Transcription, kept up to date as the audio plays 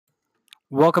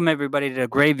Welcome everybody to the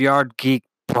Graveyard Geek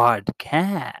We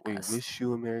Podcast. wish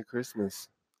you a Merry Christmas.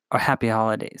 Or happy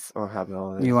holidays. Oh, happy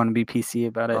holidays. You want to be PC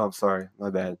about it? Oh, I'm sorry. My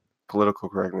bad. Political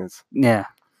correctness. Yeah,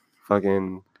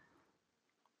 Fucking.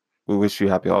 We wish you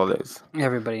happy holidays.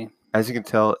 everybody. As you can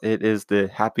tell, it is the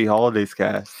Happy Holidays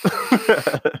cast.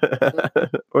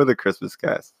 Or the Christmas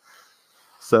cast.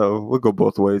 So we'll go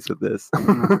both ways with this. This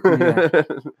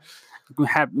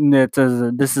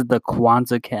is the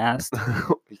Kwanzaa cast.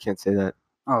 You can't say that.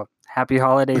 Oh, happy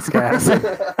holidays cast.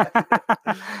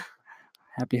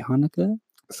 Happy Hanukkah?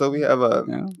 So we have a.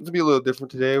 No? It's gonna be a little different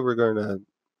today. We're going to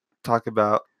talk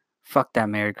about. Fuck that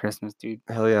Merry Christmas, dude.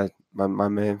 Hell yeah, my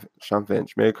man Sean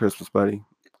Finch. Merry Christmas, buddy.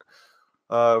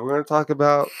 We're gonna talk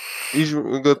about. Usually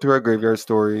we go through our graveyard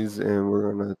stories, and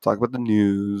we're gonna talk about the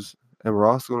news, and we're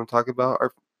also gonna talk about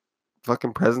our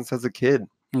fucking presents as a kid.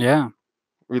 Yeah.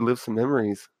 Relive some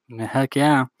memories. Heck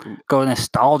yeah. Go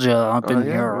nostalgia up in We're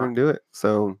here. gonna do it.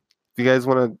 So if you guys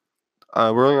want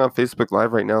to, we're only on Facebook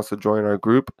Live right now, so join our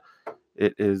group.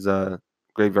 It is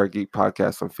Graveyard Geek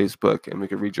Podcast on Facebook, and we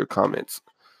can read your comments.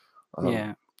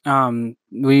 Yeah.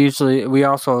 We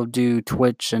also do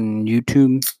Twitch and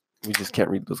YouTube. We just can't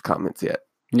read those comments yet.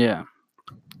 Yeah.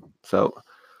 So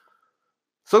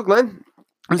Glenn,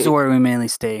 This is where we mainly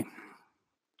stay.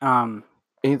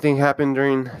 Anything happened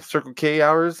during Circle K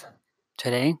hours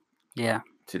Today? Yeah.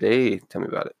 today? Tell me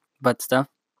about it. Butt stuff?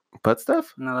 Butt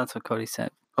stuff? No, that's what Cody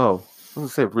said. Oh, I was gonna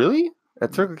say, really?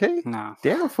 At Circle K? No.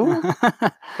 Damn, fool.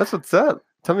 That's what's up.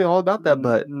 Tell me all about that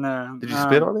butt. No. Did you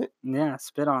spit on it? Yeah,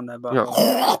 spit on that butt. You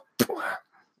know,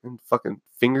 and fucking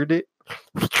fingered it?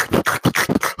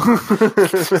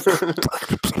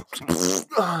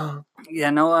 Yeah,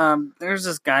 no, there's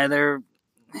this guy there.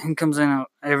 He comes in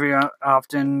every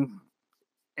often,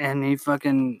 and he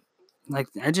fucking, like,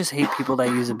 I just hate people that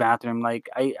use the bathroom. Like,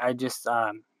 I just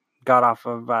got off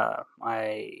of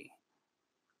my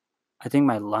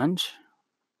lunch.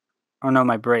 Oh, no,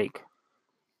 my break.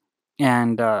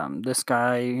 And this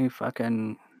guy, he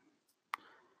fucking,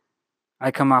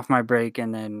 I come off my break,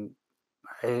 and then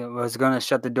I was going to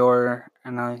shut the door,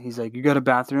 and he's like, you got a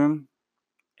bathroom?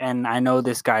 And I know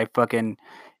this guy fucking,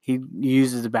 he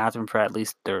uses the bathroom for at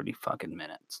least 30 fucking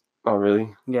minutes. Oh,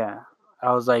 really? Yeah.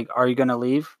 I was like, are you going to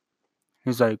leave?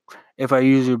 He's like, if I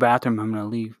use your bathroom, I'm going to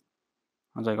leave.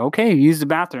 I was like, okay, use the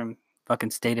bathroom. Fucking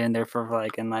stayed in there for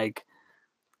like 20,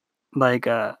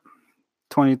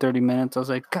 30 minutes. I was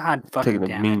like, God fucking Taking a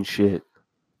damn mean it. shit.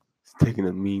 He's taking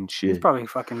a mean He's shit. probably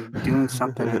fucking doing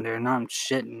something in there, and I'm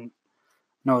shitting.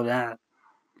 Know that.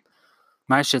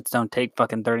 My shits don't take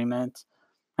fucking 30 minutes.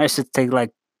 My shits take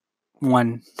like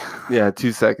 1. Yeah,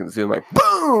 2 seconds. You're like,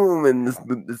 boom, and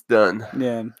it's done.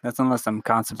 Yeah, that's unless I'm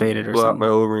constipated or Blew out something. my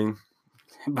O-ring.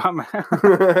 I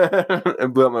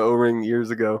blew out my O-ring years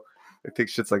ago. I take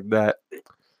shits like that.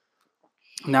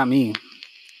 Not me.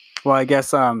 Well, I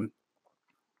guess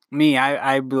me,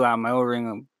 I blew out my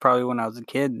O-ring probably when I was a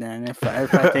kid. Then if I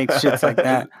take shits like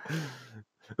that,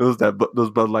 It was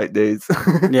those Bud Light days.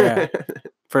 Yeah.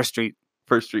 First Street,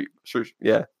 Sure.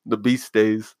 Yeah, the Beast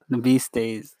days. the Beast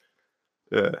days.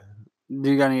 Yeah. Do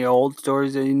you got any old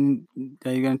stories that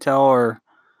you're gonna tell, or?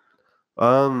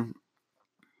 I'm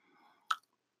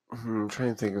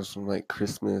trying to think of some like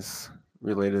Christmas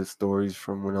related stories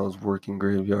from when I was working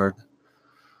graveyard.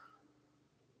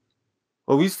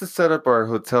 Well, we used to set up our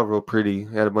hotel real pretty.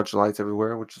 We had a bunch of lights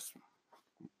everywhere, which is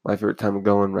my favorite time of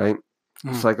going, right?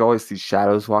 So I always see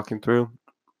shadows walking through,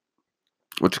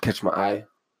 which will catch my eye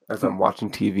as I'm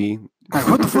watching TV. Like,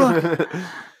 what the fuck?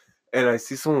 And I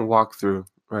see someone walk through,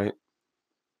 right?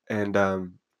 And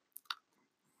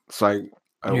so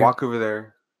I walk over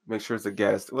there, make sure it's a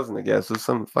guest. It wasn't a guest. It was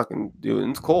some fucking dude.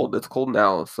 And it's cold. It's cold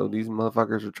now. So these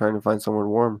motherfuckers are trying to find somewhere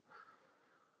warm.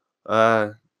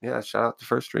 Yeah, shout out to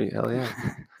First Street. Hell yeah.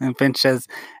 And Finch says,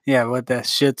 yeah, what the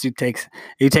shits you take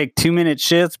 2-minute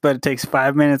shits, but it takes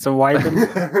 5 minutes of wiping.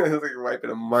 It's like you're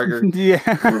wiping a marker. Yeah.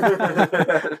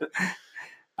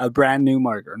 A brand new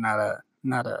marker, not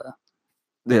a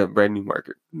Yeah, brand new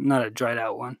marker. not a dried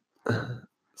out one.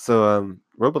 So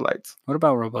Robolights. What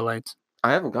about Robolights?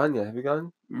 I haven't gone yet. Have you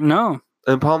gone? No.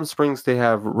 In Palm Springs they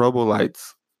have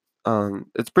Robolights.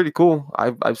 It's pretty cool.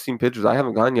 I've seen pictures. I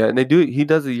haven't gone yet. And he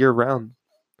does it year round.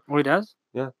 Oh, he does?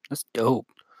 Yeah. That's dope.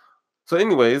 So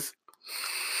anyways,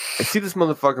 I see this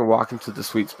motherfucker walk into the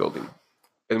suites building.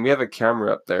 And we have a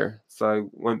camera up there. So I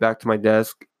went back to my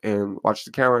desk and watched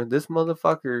the camera. This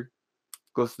motherfucker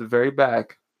goes to the very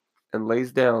back and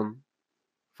lays down,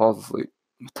 falls asleep.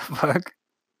 What the fuck?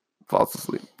 Falls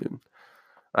asleep, dude.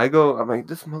 I'm like,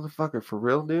 this motherfucker for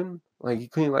real, dude? Like, he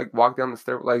couldn't, like, walk down the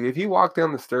stairway. Like, if he walked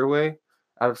down the stairway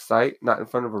out of sight, not in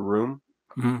front of a room,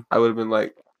 Mhm. I would have been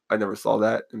like, I never saw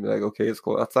that, and be like, okay, it's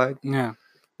cold outside. Yeah.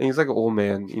 And he's like an old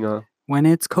man, you know. When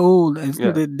it's cold,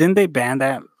 Yeah. didn't they ban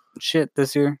that shit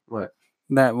this year? What?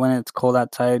 That when it's cold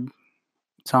outside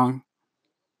song.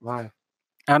 Why?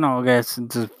 I don't know. I guess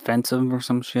it's offensive or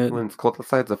some shit. When it's cold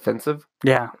outside, it's offensive.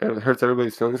 Yeah, And it hurts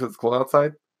everybody's feelings that it's cold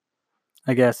outside.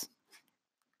 I guess.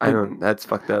 I don't. That's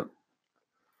fucked up.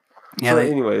 Yeah. So,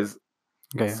 anyways,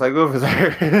 Okay. so I go over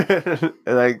there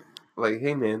and I like,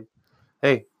 hey man,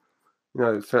 hey, you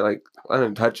know, I start like I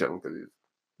don't touch him because he's,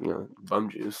 you know, bum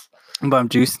juice. Bum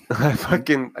juice. I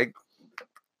fucking hit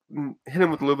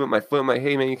him with a little bit of my foot. I'm like,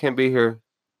 hey man, you can't be here.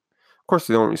 Of course,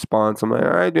 they don't respond. So I'm like, all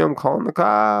right, dude, I'm calling the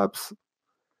cops.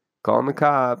 Calling the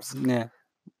cops. Yeah.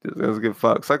 This was a good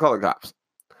fuck. So I call the cops.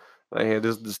 Like, hey,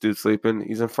 this dude sleeping.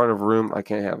 He's in front of a room. I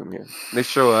can't have him here. They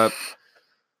show up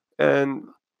and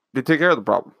they take care of the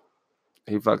problem.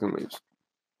 He fucking leaves.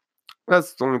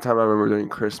 That's the only time I remember during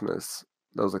Christmas.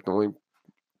 That was like the only.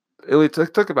 It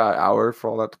took about an hour for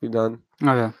all that to be done.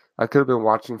 Okay. I could have been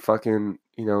watching fucking,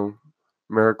 you know,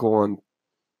 Miracle on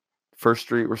First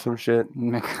Street or some shit.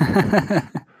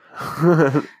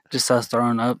 Just us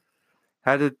throwing up.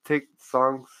 Had to take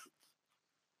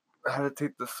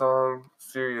the song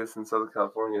serious in Southern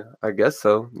California. I guess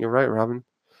so. You're right, Robin.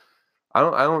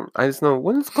 I just know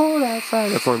when it's cold outside.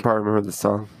 That's the only part I remember the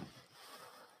song.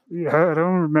 Yeah, I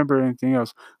don't remember anything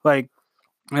else. Like,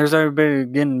 there's everybody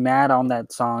getting mad on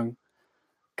that song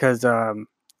because they're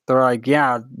like,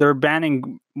 yeah, they're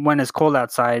banning when it's cold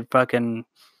outside. Fucking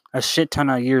a shit ton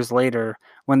of years later,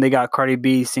 when they got Cardi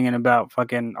B singing about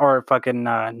fucking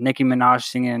Nicki Minaj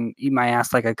singing "Eat My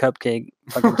Ass Like a Cupcake,"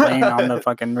 fucking playing on the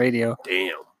fucking radio.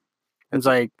 Damn, It's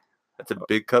like, that's a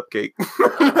big cupcake.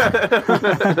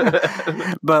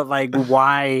 but like,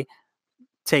 why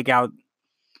take out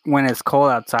when it's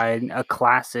cold outside? A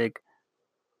classic.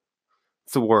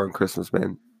 It's a war on Christmas,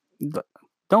 man.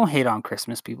 Don't hate on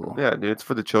Christmas, people. Yeah, dude, it's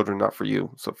for the children, not for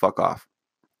you. So fuck off.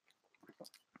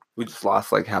 We just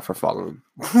lost like half our following.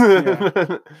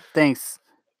 Yeah. Thanks.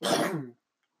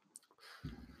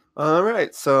 All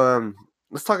right, so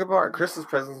let's talk about our Christmas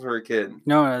presents when we were a kid.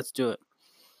 No, let's do it.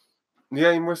 You got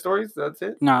any more stories? That's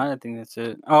it? No, I think that's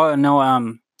it. Oh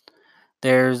no,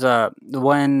 there's the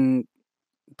one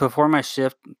before my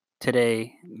shift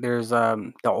today. There's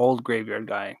the old graveyard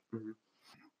guy. Mhm.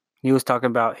 He was talking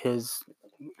about his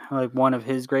one of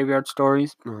his graveyard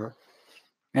stories, Uh-huh.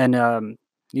 and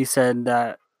he said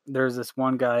that there's this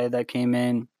one guy that came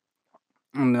in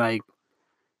and like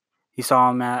he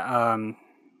saw him at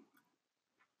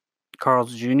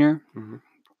Carl's Jr. Mhm.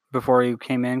 before he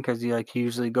came in because he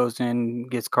usually goes in,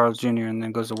 gets Carl's Jr. and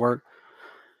then goes to work.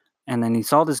 And then he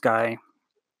saw this guy,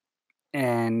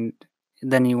 and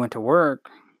then he went to work,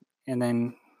 and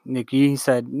then he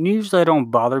said, usually I don't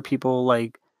bother people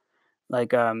if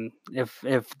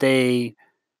they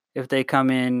come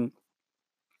in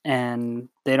and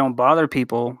they don't bother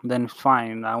people, then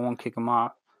fine, I won't kick them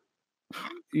off.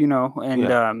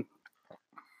 And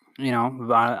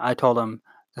I told him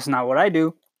that's not what I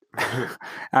do.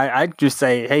 I just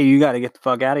say, hey, you got to get the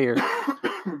fuck out of here.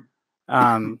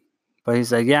 But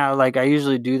he's like, yeah, like I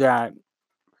usually do that,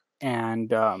 and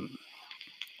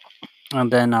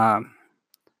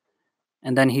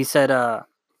then he said,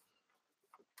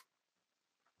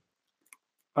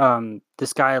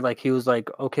 this guy, like, he was like,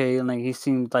 okay, and like he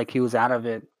seemed like he was out of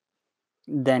it.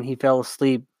 Then he fell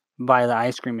asleep by the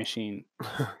ice cream machine.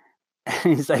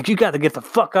 And he's like, you got to get the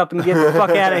fuck up and get the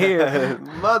fuck out of here,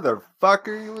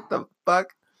 motherfucker! What the fuck?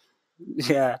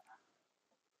 Yeah.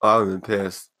 Oh, I've been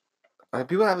pissed. Like,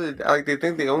 people have it, like they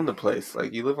think they own the place.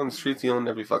 Like you live on the streets, you own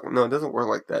every fucking. No, it doesn't work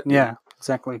like that. Dude. Yeah,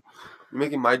 exactly. You're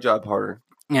making my job harder.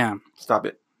 Yeah. Stop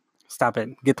it.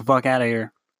 Get the fuck out of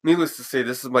here. Needless to say,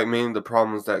 this is like mainly the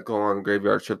problems that go on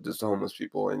graveyard shift is to homeless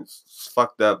people, and it's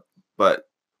fucked up. But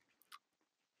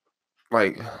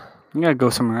like, you gotta go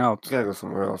somewhere else. You gotta go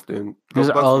somewhere else, dude. There's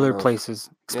other places,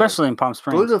 especially in Palm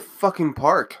Springs. Go to the fucking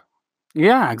park.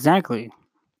 Yeah, exactly.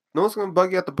 No one's gonna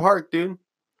bug you at the park, dude.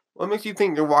 What makes you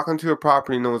think you're walking to a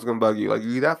property and no one's gonna bug you? Like,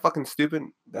 you that fucking stupid?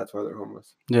 That's why they're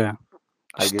homeless. Yeah.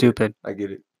 Stupid. I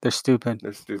get it. They're stupid.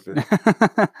 They're stupid.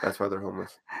 That's why they're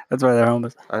homeless. That's why they're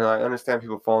homeless. I know. I understand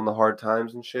people fall into hard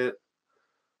times and shit.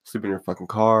 Sleep in your fucking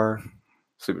car.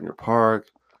 Sleep in your park.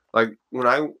 Like,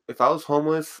 if I was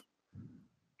homeless,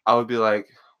 I would be like,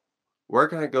 where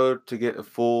can I go to get a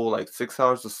full, 6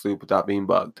 hours of sleep without being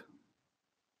bugged?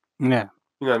 Yeah.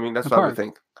 You know what I mean? That's what I would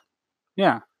think.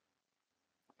 Yeah.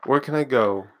 Where can I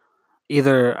go?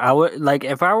 Either I would,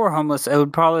 if I were homeless, it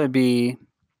would probably be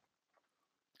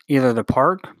either the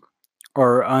park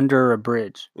or under a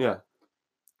bridge. Yeah.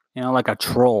 Like a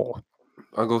troll.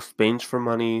 I'll go spange for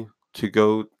money to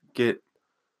go get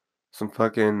some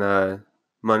fucking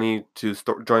money to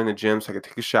join the gym so I could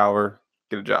take a shower,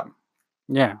 get a job.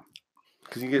 Yeah.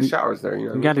 Because you get showers there, you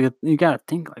know. You gotta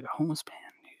think like a homeless man.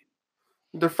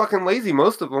 They're fucking lazy,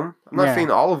 most of them. I'm not Yeah.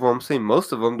 saying all of them. I'm saying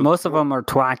most of them. Most of them are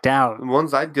twacked out. The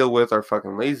ones I deal with are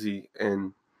fucking lazy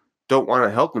and don't want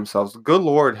to help themselves. The good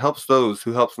Lord helps those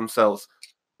who help themselves.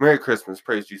 Merry Christmas.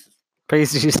 Praise Jesus.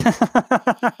 Praise Jesus.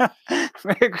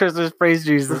 Merry Christmas. Praise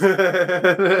Jesus. I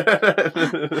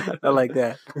like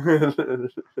that.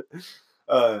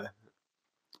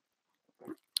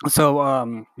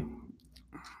 So,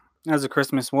 as a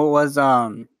Christmas, what was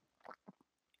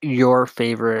your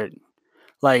favorite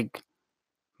like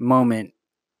moment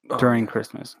during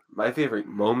Christmas? My favorite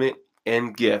moment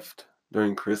and gift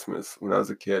during Christmas when I was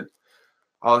a kid.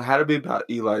 I had to be about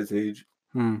Eli's age,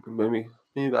 maybe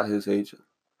about his age.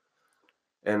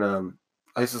 And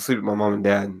I used to sleep with my mom and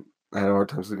dad. I had a hard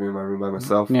time sleeping in my room by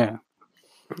myself. Yeah,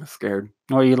 I was scared.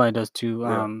 Oh, Eli does too.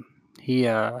 Yeah. He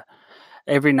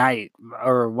every night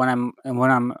or when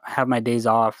I'm have my days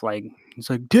off, like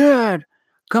he's like, Dad,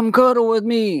 come cuddle with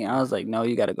me. I was like, no,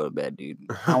 you gotta go to bed, dude.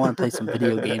 I want to play some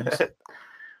video games.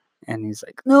 And he's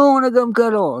like, no, I want to come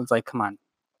cuddle. It's like, come on.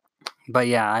 But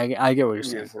yeah, I get what you're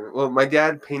saying. Well, my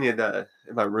dad painted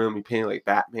in my room. He painted like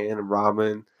Batman and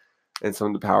Robin and some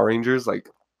of the Power Rangers. Like,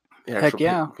 Heck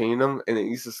yeah, painting them, and it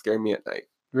used to scare me at night.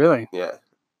 Really? Yeah.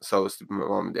 So I was sleeping in my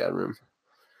mom and dad room.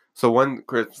 So one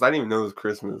Christmas, I didn't even know it was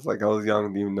Christmas. Like I was young,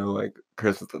 didn't even know like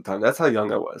Christmas at the time. That's how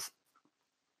young I was.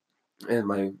 And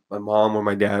my mom or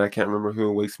my dad, I can't remember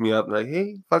who, wakes me up and like,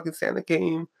 hey, fucking Santa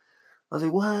came. I was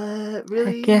like, what?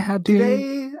 Really? Heck yeah, dude.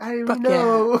 Today? I didn't even Fuck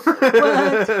know.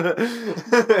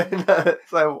 Yeah.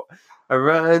 So I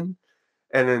run,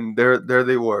 and then there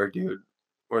they were, dude.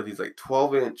 Were these like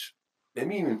 12-inch,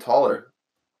 maybe even taller.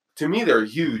 To me, they're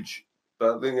huge,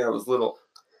 but I think I was little.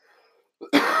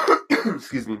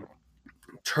 Excuse me.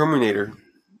 Terminator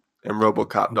and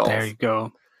RoboCop dolls. There you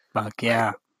go. Fuck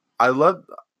yeah. I love,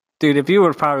 dude. If you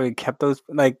would probably kept those,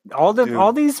 like all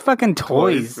these fucking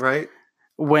toys, right?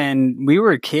 When we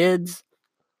were kids,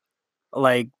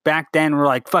 like back then, we're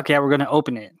like, fuck yeah, we're gonna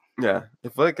open it. Yeah.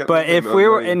 If we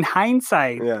were in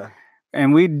hindsight, yeah,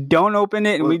 and we don't open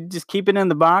it and we just keep it in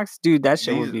the box, dude, that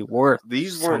shit would be worth.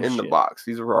 These weren't in the box.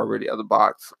 These were already out of the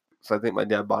box. So I think my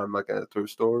dad bought them like at a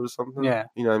thrift store or something. Yeah.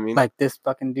 You know what I mean? Like this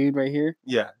fucking dude right here.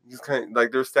 Yeah. He's kind of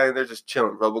like they're standing there just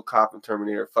chilling. RoboCop and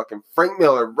Terminator. Fucking Frank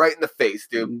Miller right in the face,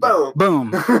 dude. Boom. Boom.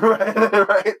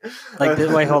 right. Like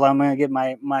this. Wait, hold on. I'm gonna get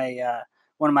my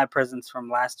one of my presents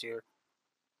from last year.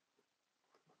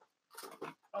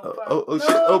 Oh shit.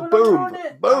 Oh, boom.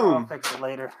 Boom. I'll fix it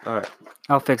later. All right.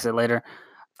 I'll fix it later.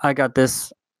 I got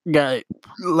this guy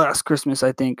last Christmas,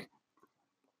 I think.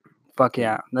 Fuck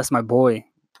yeah. That's my boy.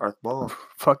 Darth Maul.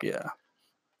 Fuck yeah.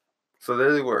 So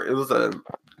there they were. It was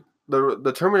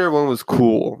the Terminator one was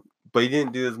cool, but he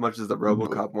didn't do as much as the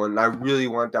RoboCop one. And I really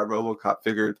want that RoboCop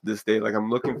figure to this day. Like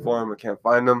I'm looking for him, I can't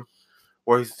find him,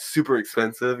 or he's super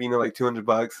expensive. You know, like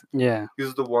 $200. Yeah. He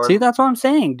was the one. See, that's what I'm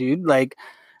saying, dude. Like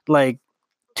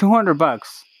 $200.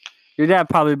 Your dad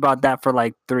probably bought that for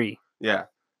like $3. Yeah.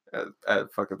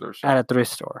 At fucking thrift store. At a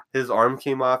thrift store. His arm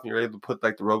came off, and you're able to put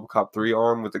like the RoboCop 3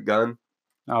 arm with a gun.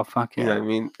 Oh fuck yeah! You know what I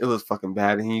mean? It was fucking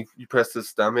bad. And you pressed his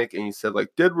stomach, and he said like,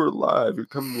 "Dead, we're alive. You're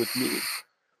coming with me."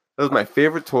 That was my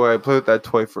favorite toy. I played with that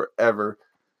toy forever.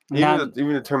 Even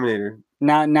the Terminator.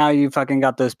 Now you fucking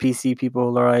got those PC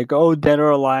people that are like, "Oh, dead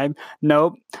or alive?"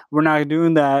 Nope, we're not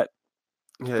doing that.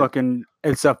 Yeah. Fucking,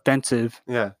 it's offensive.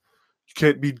 Yeah, you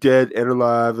can't be dead and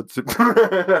alive. It's And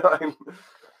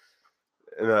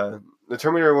the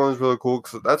Terminator one was really cool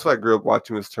because that's what I grew up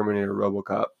watching was Terminator,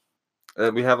 RoboCop.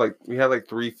 And we had like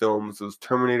 3 films. It was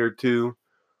Terminator 2,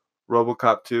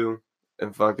 RoboCop 2,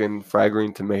 and fucking Fried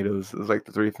Green Tomatoes. It was like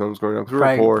the 3 films growing up.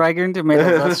 Fried Green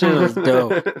Tomatoes. That shit was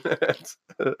dope.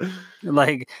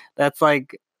 Like that's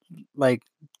like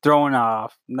throwing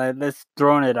off. That's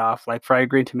throwing it off. Like Fried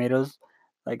Green Tomatoes.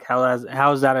 Like how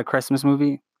is that a Christmas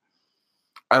movie?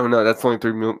 I don't know. That's only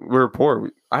 3 million. We were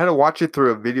poor. I had to watch it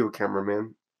through a video camera,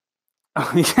 man. Oh,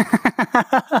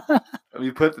 yeah.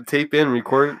 We put the tape in,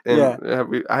 record it, and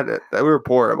we were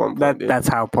poor at one point. That's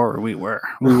how poor we were.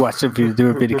 We watched it through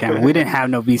a video camera. We didn't have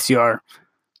no VCR.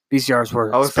 VCRs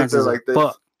were expensive like this.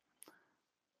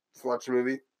 Just watch a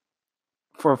movie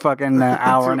for a fucking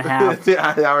hour and a half.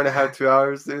 Yeah, an hour and a half, 2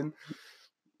 hours, dude.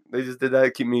 They just did that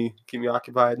to keep me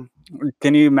occupied.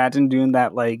 Can you imagine doing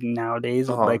that like nowadays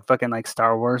with like fucking like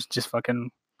Star Wars? Just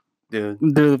fucking dude.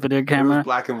 Do the video camera.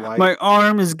 Black and white. My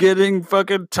arm is getting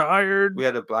fucking tired. We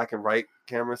had a black and white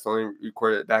camera, so I only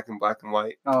recorded it back in black and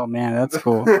white. Oh man, that's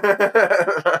cool. It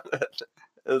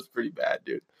was pretty bad,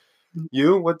 dude.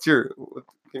 You? What's your?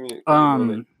 Give me a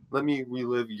moment. Let me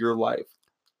relive your life.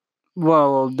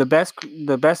 Well, the best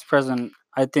present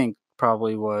I think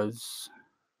probably was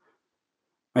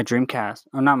my Dreamcast.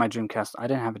 Oh, not my Dreamcast. I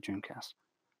didn't have a Dreamcast.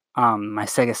 My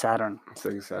Sega Saturn.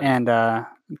 Sega Saturn. And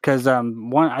because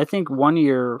I think one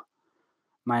year,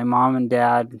 my mom and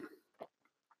dad,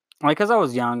 like, cause I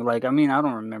was young. Like, I mean, I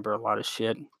don't remember a lot of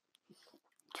shit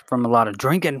from a lot of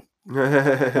drinking.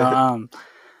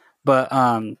 But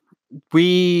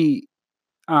we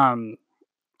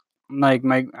like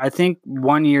I think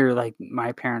one year, like,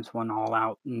 my parents went all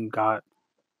out and got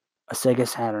a Sega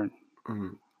Saturn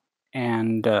Mhm.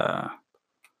 and a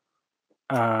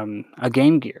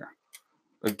Game Gear.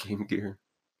 A Game Gear.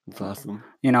 That's awesome.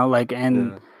 You know, like,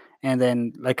 and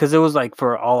then, like, cause it was like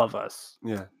for all of us.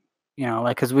 Yeah. You know,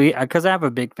 like, cause I have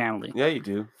a big family. Yeah, you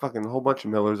do. Fucking a whole bunch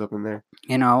of Millers up in there.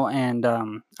 You know, and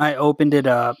I opened it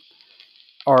up,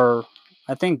 or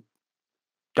I think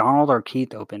Donald or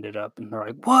Keith opened it up, and they're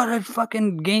like, "What, a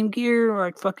fucking Game Gear?" We're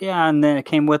like, "Fuck yeah!" And then it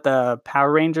came with Power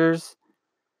Rangers,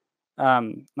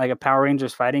 like a Power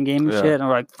Rangers fighting game and shit. And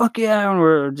we're like, "Fuck yeah!" And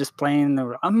we're just playing.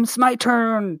 And it's my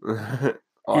turn.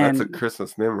 Oh, that's a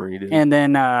Christmas memory, dude. And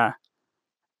then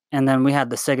we had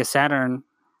the Sega Saturn.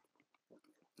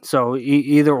 So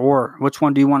either or, which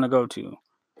one do you want to go to?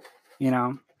 You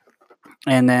know,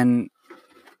 and then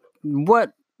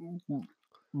what?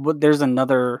 There's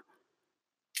another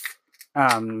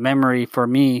memory for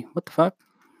me. What the fuck?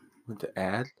 With the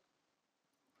ad?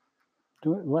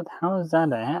 What? How is that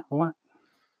an ad? What?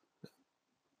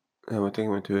 I think it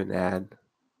went to an ad.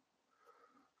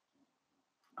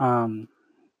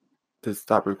 Did it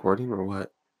stop recording or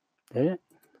what? Did it?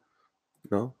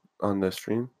 No, on the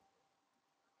stream.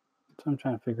 That's what I'm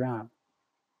trying to figure out.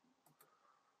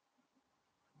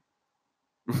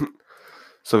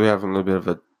 So we have a little bit of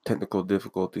a technical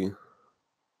difficulty.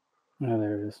 Oh,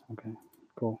 there it is. Okay,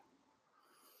 cool.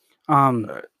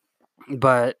 Right.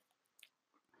 But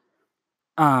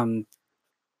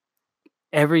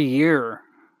every year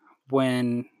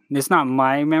when it's not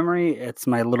my memory, it's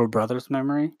my little brother's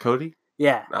memory. Cody?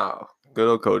 Yeah. Oh, good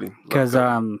old Cody. Because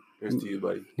here's to you,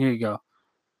 buddy. Here you go.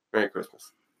 Merry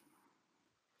Christmas.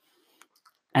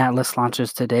 Atlas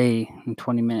launches today in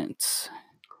 20 minutes.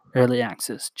 Early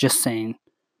access. Just saying.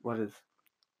 What is?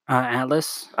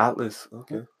 Atlas. Atlas.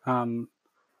 Okay.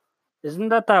 Isn't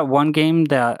that one game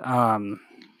that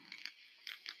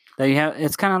that you have?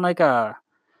 It's kind of like a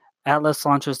Atlas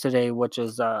launches today, which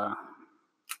is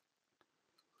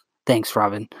thanks,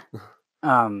 Robin.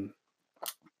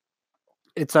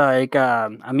 It's like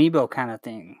Amiibo kind of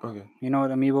thing. Okay. You know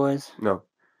what Amiibo is? No.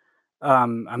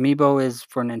 Amiibo is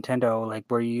for Nintendo, like,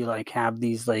 where you like have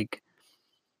these like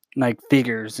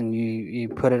figures, and you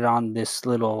put it on this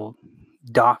little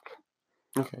dock.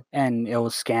 Okay. And it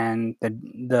will scan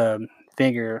the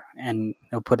figure, and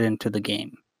it'll put it into the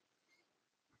game.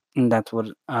 And that's what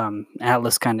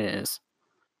Atlas kind of is.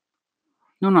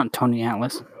 No, not Tony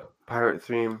Atlas. Pirate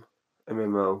theme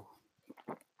MMO.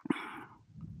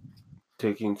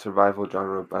 Taking survival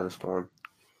genre by the storm.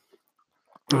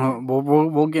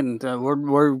 We'll get into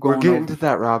we're getting to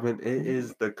that, Robin. It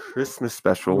is the Christmas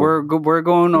special. We're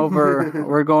going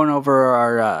over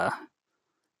our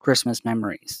Christmas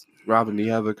memories. Robin, do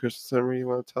you have a Christmas memory you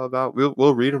want to tell about?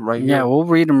 We'll read them right here. Yeah, we'll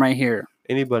read them right here.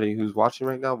 Anybody who's watching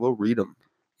right now, we'll read them.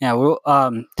 Yeah, we'll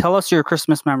tell us your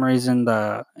Christmas memories in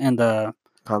the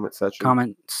comment section.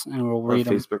 Comments, and we'll read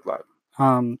them. Facebook Live.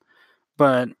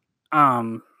 But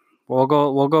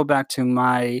we'll go back to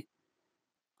my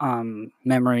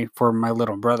memory for my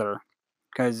little brother,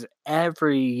 because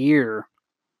every year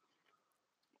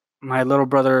my little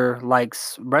brother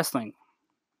likes wrestling.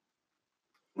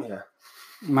 Yeah.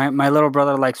 My little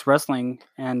brother likes wrestling,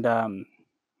 and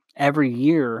every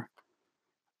year,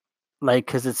 like,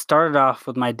 because it started off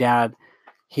with my dad,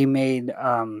 he made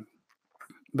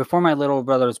before my little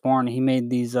brother was born, he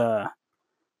made these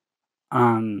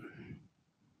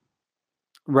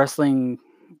wrestling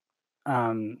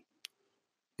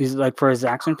these, like, for his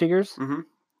action figures. Mm-hmm.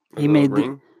 He made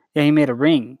he made a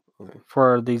ring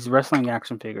for these wrestling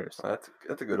action figures. Oh,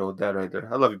 that's a good old dad right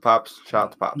there. I love you, Pops. Shout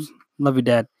out to Pops. Love you,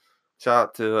 Dad. Shout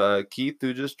out to Keith,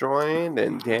 who just joined,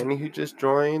 and Danny, who just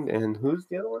joined, and who's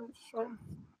the other one who just joined?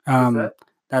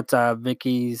 That's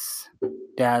Vicky's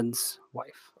dad's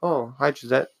wife. Oh, hi,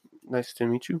 Gisette. Nice to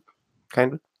meet you.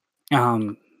 Kind of.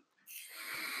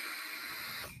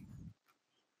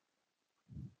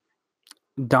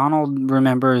 Donald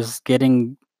remembers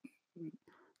getting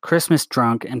Christmas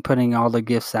drunk and putting all the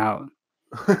gifts out.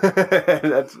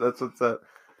 That's what's up.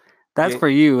 That's Dan- for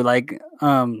you. Like,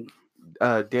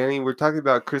 Danny, we're talking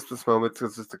about Christmas moments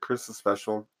because it's the Christmas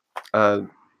special.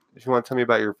 If you want to tell me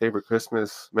about your favorite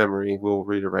Christmas memory, we'll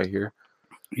read it right here.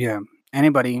 yeah.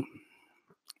 Anybody,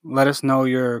 let us know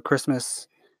your Christmas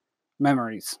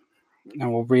memories,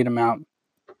 and we'll read them out.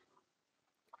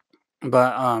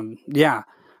 But yeah,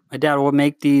 my dad will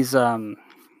make these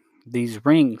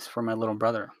rings for my little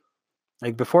brother.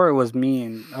 Like before, it was me,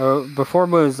 and before it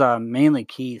was mainly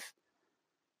Keith,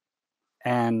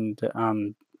 and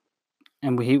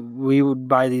we would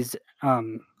buy these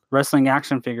wrestling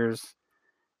action figures,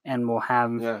 and we'll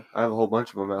have Yeah, I have a whole bunch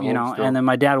of them at you home know, still. and then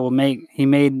my dad will made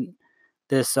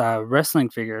this wrestling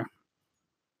figure.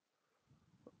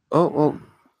 Oh, well,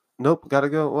 nope, gotta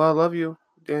go. Well, I love you,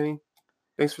 Danny.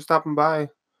 Thanks for stopping by.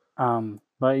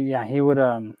 But yeah, he would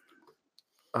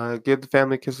Give the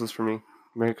family kisses for me.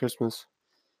 Merry Christmas.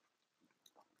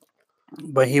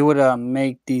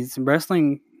 make these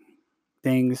wrestling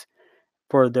things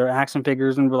for their action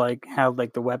figures, and would like have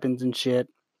like the weapons and shit.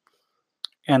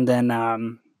 And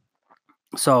then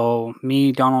so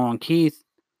me, Donald, and Keith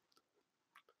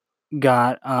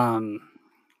got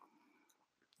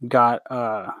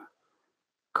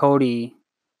Cody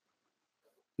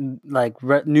like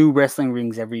new wrestling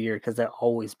rings every year because they're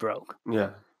always broke.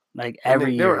 Yeah. Like And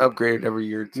every they year. were upgraded every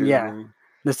year too. Yeah. I mean,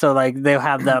 So like they'll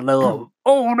have that little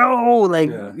oh no, like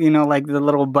Yeah. like the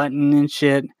little button and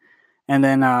shit. And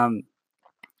then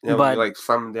yeah, but you like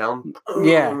slam down.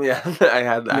 Yeah. Yeah. I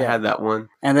had that one.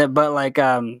 and then but like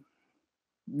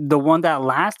the one that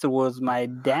lasted was my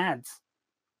dad's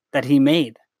that he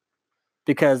made.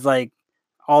 Because like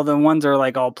all the ones are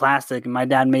like all plastic, and my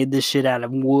dad made this shit out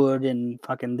of wood and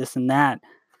fucking this and that.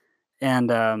 And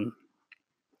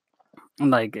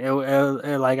like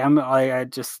like I'm like I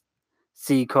just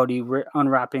see Cody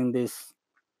unwrapping this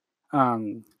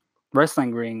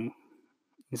wrestling ring.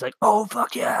 He's like, "Oh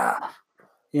fuck yeah!"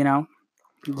 You know,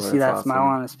 you see that that's smile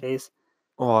awesome. on his face.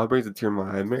 Oh, it brings a tear in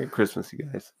my eye. Merry Christmas, you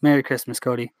guys. Merry Christmas,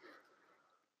 Cody.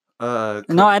 No,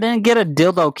 No, I didn't get a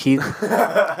dildo, Keith.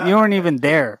 You weren't even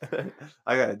there.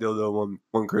 I got a dildo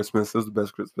one Christmas. It was the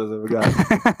best Christmas I ever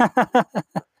got.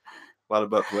 A lot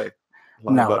of butt play.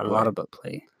 A lot of butt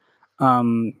play.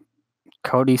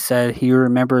 Cody said he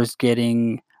remembers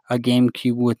getting a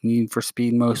GameCube with Need for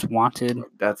Speed Most Wanted.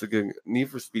 That's a good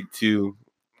Need for Speed 2.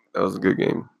 That was a good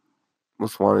game.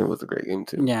 Most Wanted was a great game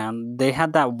too. Yeah, they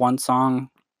had that one song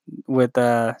with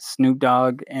Snoop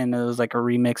Dogg, and it was like a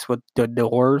remix with The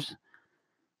Doors.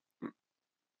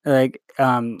 Like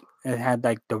it had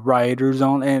like the Riders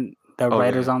on and the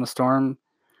Riders on the Storm,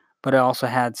 but it also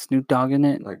had Snoop Dogg in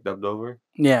it. Like dubbed over.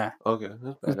 Yeah. Okay,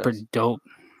 that's It's pretty dope.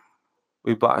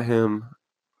 We bought him.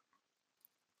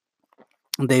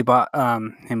 They bought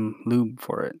him lube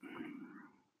for it.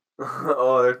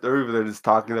 Oh, they're over there just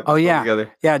talking up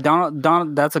together. Yeah,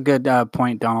 Donald. That's a good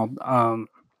point, Donald.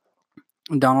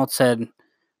 Donald said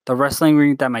the wrestling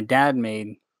ring that my dad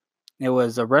made. It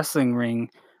was a wrestling ring,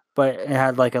 but it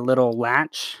had like a little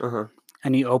latch,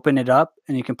 and you open it up,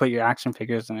 and you can put your action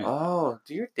figures in it. Oh,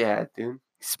 your dad, dude.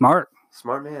 Smart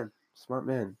man. Smart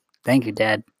man. Thank you,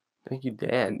 Dad. Thank you,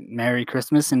 Dad. Merry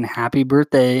Christmas and happy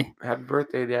birthday. Happy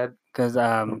birthday, Dad. Because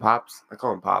Pops. I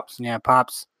call him Pops. Yeah,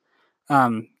 Pops.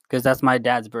 Because that's my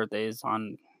dad's birthday is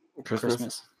on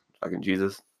Christmas. Fucking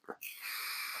Jesus.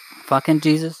 Fucking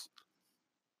Jesus?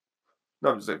 No,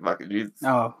 I'm just saying fucking Jesus.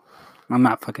 Oh, I'm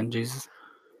not fucking Jesus.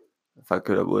 If I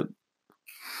could, I would.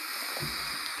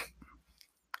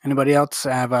 Anybody else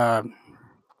have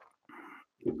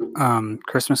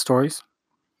Christmas stories?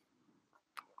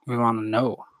 We want to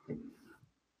know.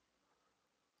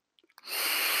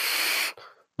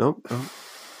 Nope.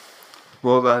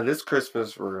 Well, this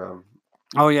Christmas we're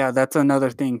Oh yeah, that's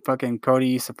another thing. Fucking Cody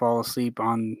used to fall asleep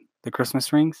on the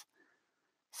Christmas rings.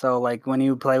 So like when he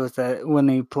would play with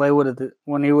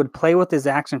his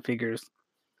action figures,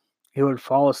 he would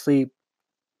fall asleep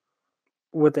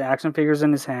with the action figures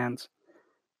in his hands,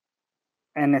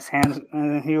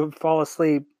 and he would fall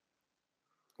asleep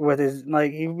with his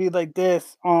he'd be like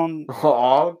this on.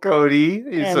 Oh, Cody,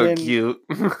 he's so cute.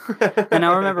 And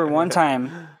I remember one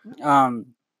time,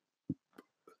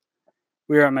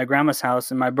 we were at my grandma's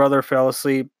house, and my brother fell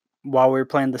asleep while we were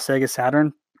playing the Sega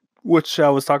Saturn, which I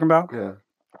was talking about.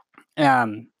 Yeah.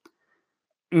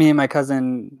 Me and my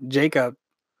cousin Jacob,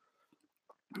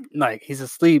 he's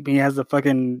asleep. He has the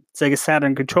fucking Sega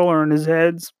Saturn controller in his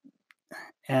head,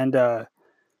 and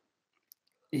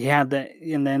he had that.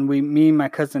 And then me and my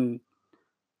cousin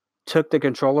took the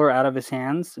controller out of his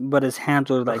hands, but his hands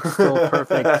were still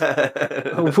perfect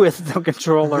with the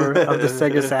controller of the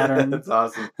Sega Saturn. That's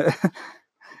awesome.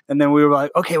 And then we were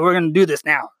like, okay, we're gonna do this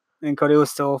now. And Cody was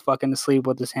still fucking asleep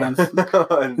with his hands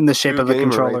in the shape True of the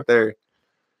gamer controller. right there.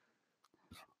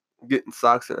 Getting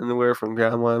socks and underwear from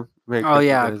grandma. Merry Oh Christmas,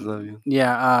 yeah, guys. Love you.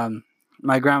 yeah.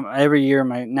 My grandma every year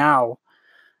my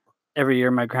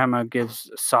grandma gives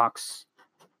socks.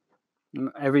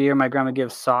 Every year my grandma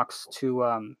gives socks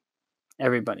to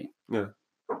everybody. Yeah.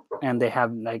 And they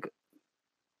have like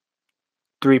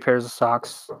 3 pairs of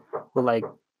socks with like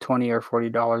 $20 or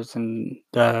 $40 in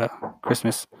the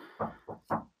Christmas.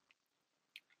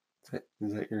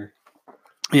 Is that your?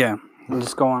 Yeah, I'm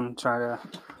just going try to.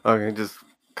 Okay, just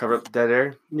cover up the dead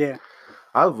air. Yeah.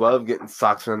 I love getting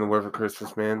socks and underwear for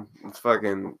Christmas, man. It's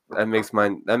fucking that makes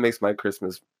my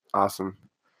Christmas awesome.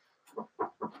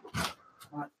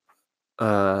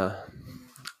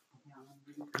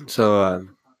 So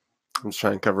I'm just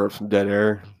trying to cover up some dead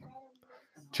air.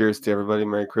 Cheers to everybody.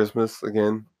 Merry Christmas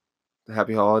again.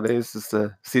 Happy holidays. It's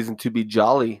the season to be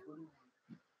jolly.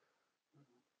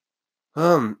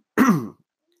 Well,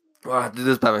 I did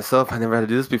this by myself. I never had to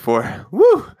do this before.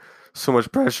 Woo! So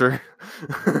much pressure.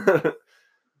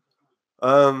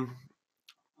 I'll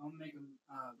make them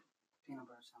peanut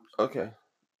butter sandwich. Okay.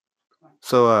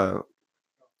 So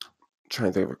trying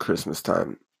to think of a Christmas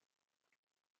time.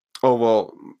 Oh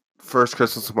well, first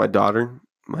Christmas with my daughter.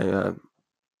 My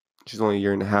she's only a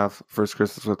year and a half. First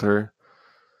Christmas with her.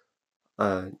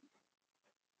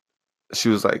 She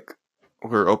was like, we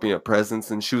were opening up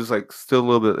presents, and she was like still a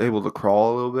little bit able to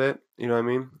crawl a little bit. You know what I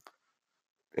mean?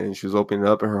 And she was opening it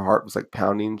up, and her heart was like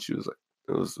pounding. She was like,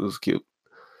 it was cute.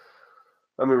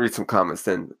 Let me read some comments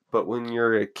then. But when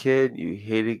you're a kid, you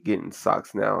hated getting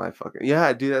socks. Now I fucking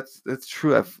dude. That's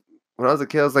true. When I was a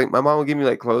kid, I was like, my mom would give me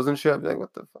like clothes and shit. I'd be like,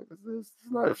 what the fuck is this? This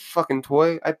is not a fucking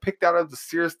toy. I picked out of the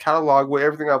Sears catalog with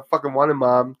everything I fucking wanted,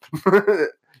 mom.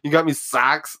 You got me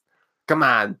socks. Come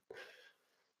on.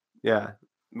 Yeah.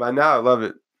 But now I love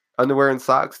it. Underwear and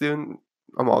socks, dude.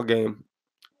 I'm all game.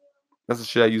 That's the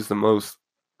shit I use the most.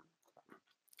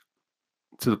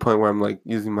 To the point where I'm like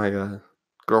using my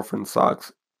girlfriend's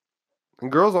socks.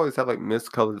 And girls always have like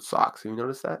miscolored socks. Have you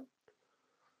noticed that?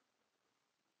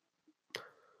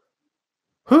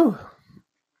 Whew.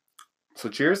 So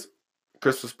cheers.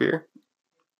 Christmas beer.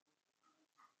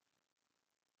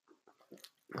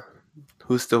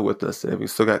 Who's still with us today? We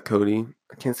still got Cody.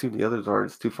 I can't see who the others are.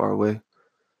 It's too far away.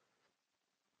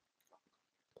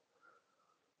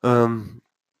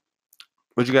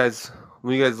 What you guys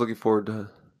looking forward to?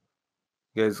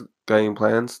 You guys got any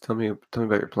plans? Tell me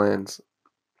about your plans.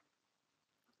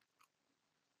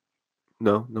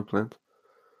 No plans.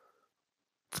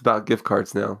 It's about gift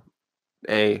cards now.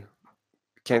 Hey,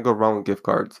 can't go wrong with gift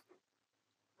cards.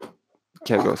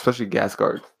 Can't go, especially gas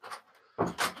cards.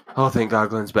 Oh, thank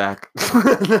God Glenn's back.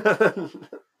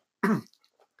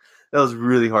 That was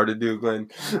really hard to do, Glenn.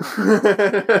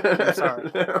 I'm sorry.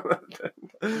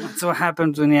 That's what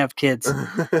happens when you have kids.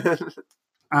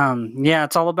 Yeah,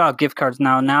 it's all about gift cards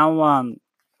now. Now,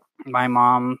 my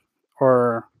mom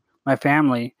or my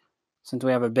family, since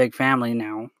we have a big family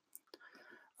now,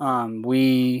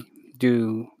 we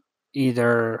do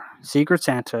either Secret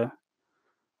Santa,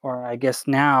 or I guess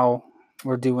now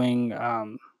we're doing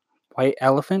White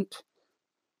Elephant.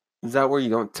 Is that where you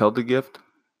don't tell the gift?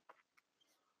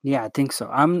 Yeah, I think so.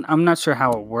 I'm not sure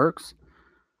how it works,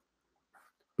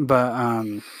 but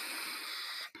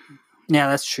yeah,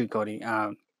 that's true, Cody.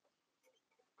 No,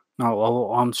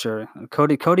 I'm sure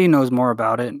Cody knows more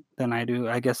about it than I do.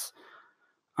 I guess.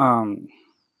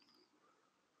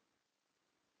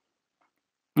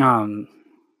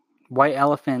 White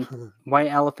Elephant.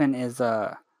 White Elephant is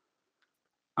a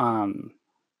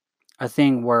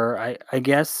thing where I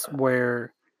guess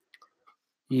where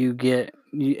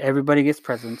everybody gets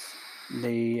presents.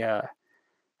 They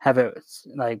have it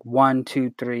like 1,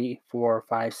 2, 3, 4,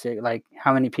 5, 6, like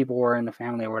how many people were in the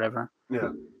family or whatever. Yeah.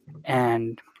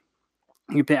 And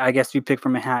you pick. I guess you pick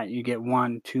from a hat. You get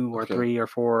 1, 2, or 3 or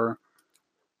 4.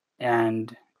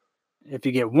 And if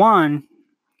you get 1,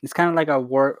 it's kind of like a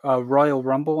Royal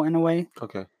Rumble in a way.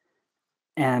 Okay.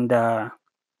 And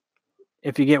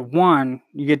if you get 1,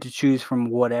 you get to choose from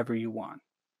whatever you want.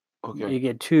 Okay. You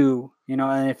get 2,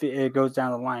 and if it goes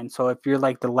down the line. So if you're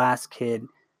like the last kid,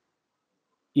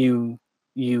 you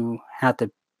have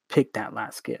to pick that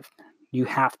last gift. You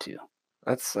have to.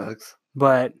 That sucks.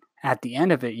 But at the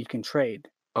end of it, you can trade.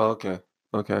 Oh, okay.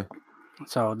 Okay.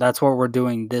 So that's what we're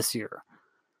doing this year.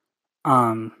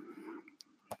 My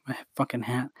fucking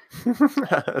hat.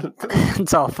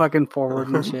 It's all fucking forward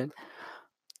and shit.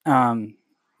 There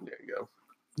you go.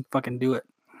 Fucking do it.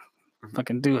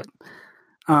 Fucking do it.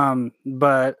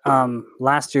 But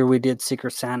last year we did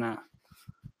Secret Santa.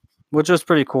 which was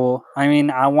pretty cool. I mean,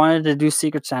 I wanted to do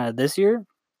Secret Santa this year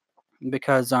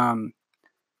because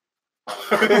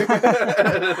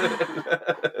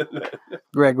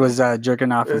Greg was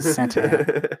jerking off his Santa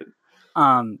hat.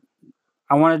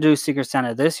 I wanted to do Secret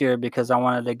Santa this year because I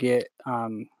wanted to get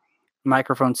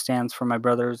microphone stands for my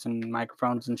brothers and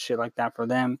microphones and shit like that for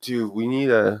them. Dude, we need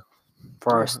a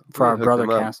for our brother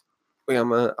cast. Wait, I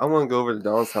want to go over to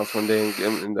Donald's house one day and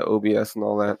get him into OBS and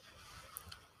all that.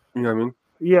 You know what I mean?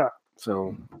 Yeah.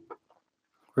 So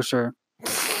for sure.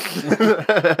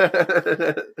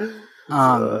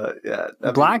 Yeah.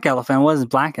 Black elephant wasn't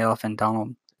Black Elephant,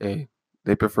 Donald. Hey,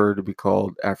 they prefer to be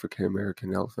called African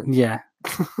American elephants. Yeah.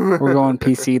 We're going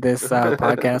PC this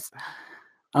podcast.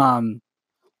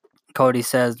 Cody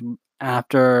says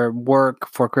after work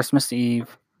for Christmas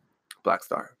Eve, Black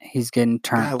Star. He's getting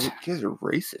turned. God, you guys are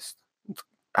racist.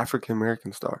 African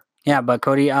American Star. Yeah, but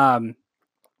Cody,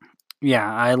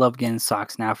 yeah, I love getting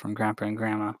socks now from Grandpa and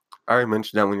Grandma. I already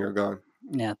mentioned that when you were gone.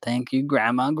 Yeah, thank you,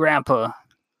 Grandma and Grandpa.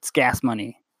 It's gas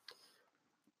money.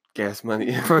 Gas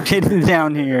money. For getting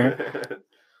down here.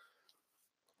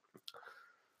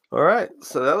 All right,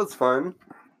 so that was fun.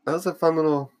 That was a fun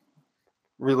little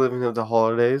reliving of the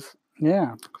holidays.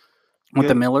 Yeah. With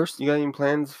the Millers. You got any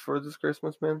plans for this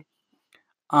Christmas, man?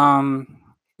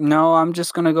 No, I'm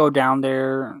just gonna go down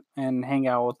there and hang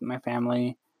out with my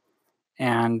family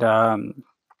and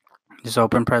just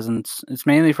open presents. It's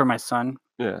mainly for my son.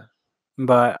 Yeah.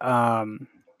 But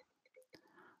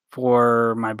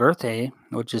for my birthday,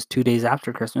 which is 2 days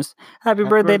after Christmas, happy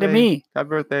birthday to me. Happy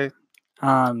birthday.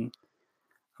 I'm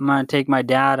gonna take my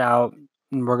dad out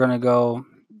and we're gonna go.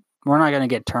 We're not gonna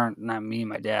get turned. Not me,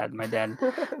 my dad. My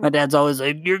dad's always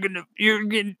like,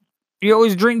 you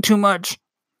always drink too much.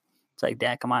 It's like,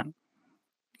 Dad, come on.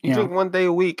 You drink 1 day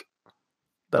a week.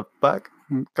 The fuck?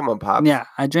 Come on, Pops. Yeah,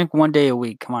 I drink 1 day a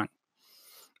week. Come on.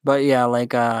 But yeah,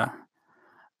 like I'm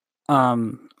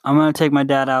gonna take my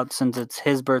dad out since it's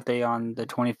his birthday on the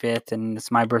 25th and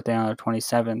it's my birthday on the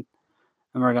 27th, and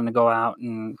we're gonna go out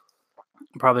and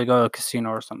probably go to a casino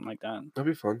or something like that.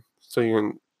 That'd be fun. So you're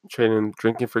gonna trade in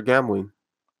drinking for gambling?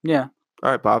 Yeah.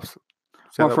 All right, Pops.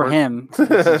 Well, for him, it's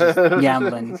just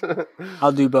gambling.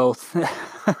 I'll do both.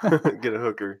 Get a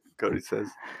hooker, Cody says.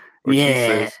 Yeah.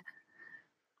 Says.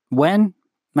 When?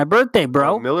 My birthday,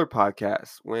 bro. Miller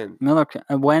podcast. When? Miller.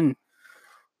 When?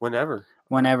 Whenever.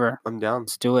 I'm down.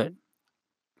 Let's do it.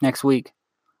 Next week.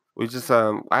 We just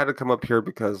I had to come up here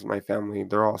because my family,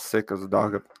 they're all sick as a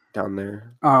dog up down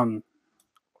there.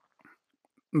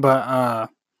 But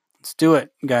let's do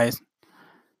it, guys.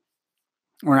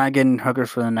 We're not getting hookers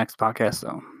for the next podcast,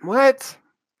 though. What?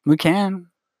 We can.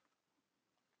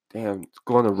 Damn,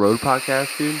 go on the road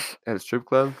podcast, dude, at a strip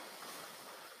club.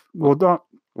 Well, don't.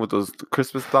 With those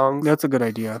Christmas thongs. That's a good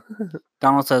idea.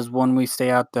 Donald says when we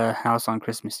stay at the house on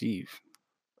Christmas Eve.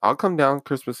 I'll come down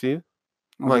Christmas Eve.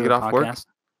 When I get off work.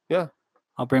 Yeah.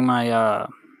 I'll bring my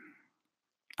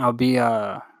I'll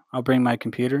bring my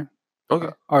computer. Okay.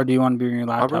 Or do you want to bring your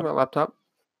laptop? I'll bring my laptop.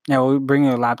 Yeah, we'll bring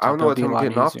your laptop. I don't know what time I'm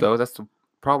getting off though. That's the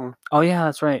problem. Oh yeah,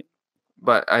 that's right.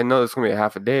 But I know it's gonna be a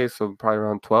half a day, so probably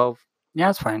around 12. Yeah,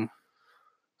 that's fine.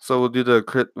 So we'll do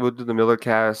the Miller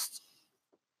cast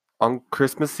on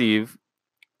Christmas Eve.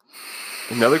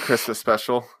 Another Christmas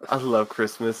special. I love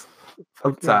Christmas.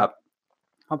 Up top.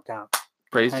 Up top.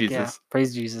 Praise Heck Jesus. Yeah.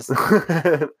 Praise Jesus.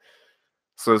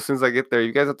 So as soon as I get there,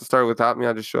 you guys have to start without me.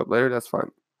 I'll just show up later. That's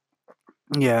fine.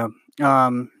 Yeah.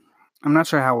 I'm not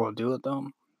sure how we'll do it though.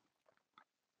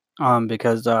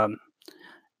 Because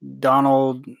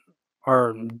Donald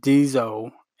or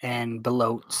Diesel and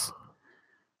Belotes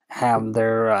have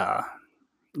their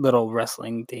little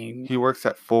wrestling thing. He works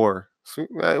at 4. So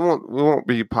we won't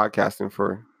be podcasting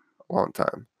for a long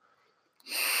time.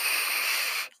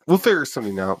 We'll figure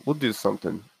something out. We'll do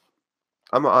something.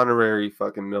 I'm an honorary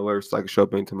fucking Miller, so I can show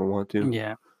up anytime I want to.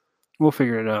 Yeah. We'll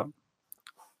figure it out.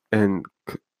 And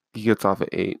he gets off at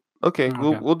 8. Okay.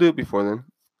 We'll do it before then.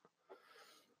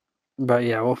 But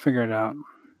yeah, we'll figure it out.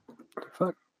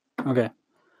 Fuck. Okay.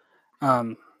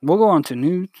 We'll go on to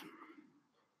news.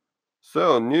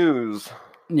 So, news.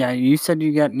 Yeah, you said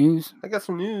you got news? I got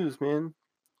some news, man.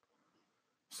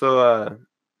 So,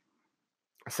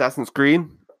 Assassin's Creed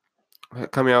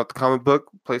coming out with the comic book,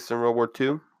 placed in World War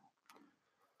II.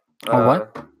 Oh,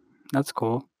 what? That's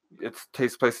cool. It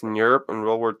takes place in Europe in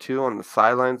World War II on the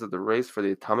sidelines of the race for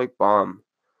the atomic bomb.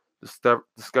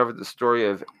 Discovered the story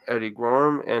of Eddie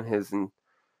Gorm and his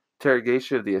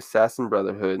interrogation of the Assassin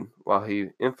Brotherhood while he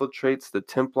infiltrates the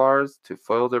Templars to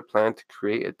foil their plan to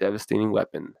create a devastating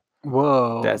weapon.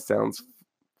 Whoa. That sounds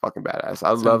fucking badass.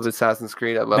 I love Assassin's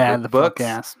Creed. I love the books.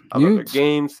 I love their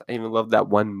games. I even love that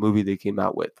one movie they came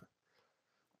out with.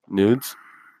 Nudes?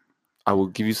 I will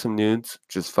give you some nudes.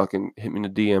 Just fucking hit me in the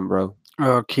DM, bro.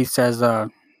 Oh, Keith says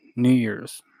New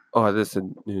Year's. Oh, I just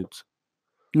said nudes.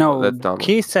 No, that's Donald.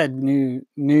 Keith said New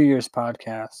Year's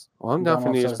podcast. Well, I'm down for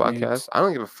Donald New Year's says podcast. nudes. I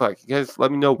don't give a fuck. You guys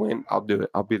let me know when. I'll do it.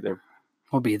 I'll be there.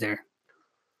 We'll be there.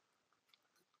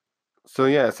 So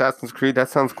yeah, Assassin's Creed. That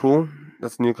sounds cool.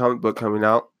 That's a new comic book coming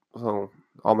out. So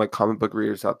all my comic book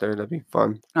readers out there, that'd be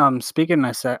fun. Speaking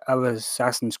of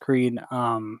Assassin's Creed,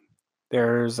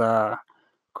 there's a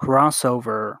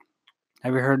crossover.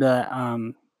 Have you heard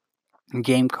of a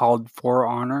game called For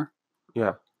Honor?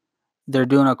 Yeah. They're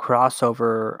doing a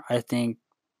crossover, I think,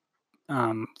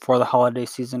 for the holiday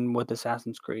season with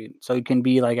Assassin's Creed. So you can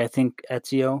be like, I think,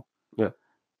 Ezio. Yeah.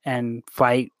 And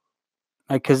fight.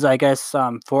 Like, because I guess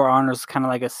For Honor is kind of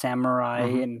like a samurai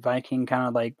and Viking kind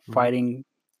of like fighting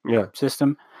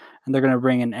system. And they're going to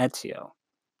bring in Ezio.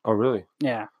 Oh, really?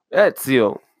 Yeah.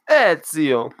 Ezio.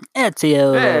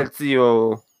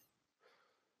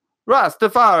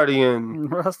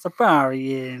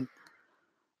 Rastafarian.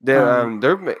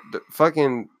 They're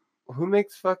fucking. Who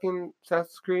makes fucking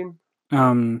Assassin's Creed?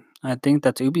 I think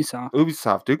that's Ubisoft.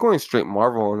 Ubisoft. They're going straight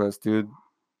Marvel on us, dude.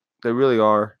 They really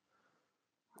are.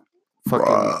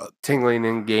 Fucking tingling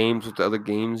in games with the other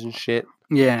games and shit.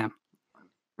 Yeah.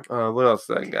 What else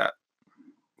did I got?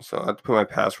 So I have to put my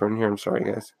password in here. I'm sorry,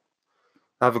 guys.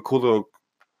 I have a cool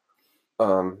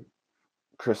little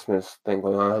Christmas thing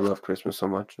going on. I love Christmas so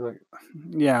much.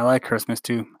 Yeah, I like Christmas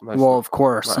too. Well, of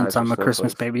course, since I'm a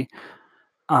Christmas baby.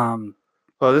 Well,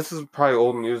 this is probably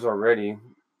old news already.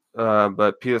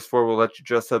 But PS4 will let you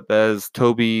dress up as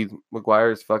Tobey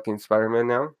Maguire's fucking Spider-Man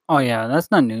now. Oh yeah,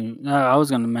 that's not new. I was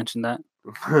gonna mention that.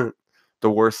 The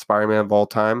worst Spider-Man of all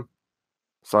time.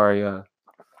 Sorry. A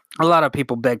lot of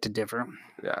people beg to differ.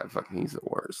 Yeah, fucking he's the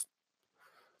worst.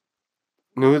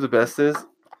 You know who the best is?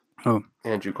 Who?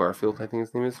 Andrew Garfield, I think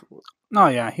his name is. Oh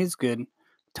yeah, he's good.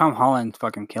 Tom Holland's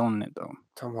fucking killing it though.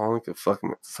 Tom Holland could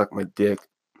fucking suck my dick.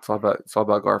 It's all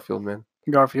about Garfield, man.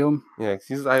 Garfield. Yeah,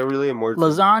 I really am more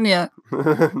lasagna.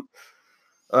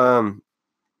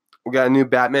 We got a new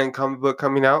Batman comic book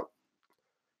coming out.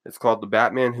 It's called The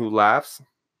Batman Who Laughs,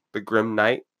 The Grim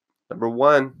Knight.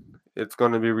 #1, it's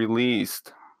going to be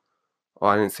released. Oh,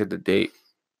 I didn't say the date.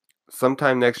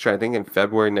 Sometime next year, I think in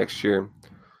February next year.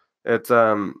 It's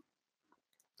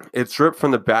ripped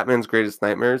from the Batman's Greatest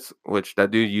Nightmares, which that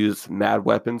dude used mad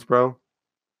weapons, bro.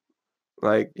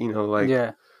 Like,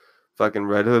 yeah. Fucking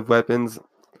Red Hood weapons.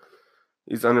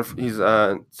 So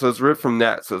it's ripped from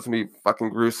that, so it's gonna be fucking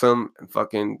gruesome and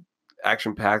fucking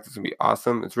action packed. It's gonna be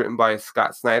awesome. It's written by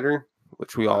Scott Snyder,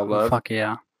 which we all love. Fuck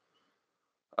yeah.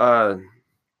 On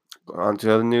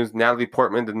to other news. Natalie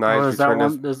Portman denies return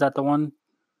as... Is that the one?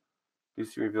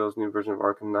 DC reveals new version of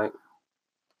Arkham Knight.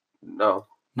 No.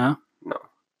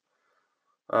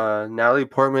 Natalie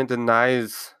Portman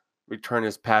denies return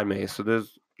as Padme. So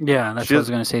there's... Yeah, that's what I was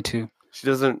gonna say too. She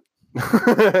doesn't.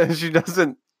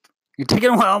 You're taking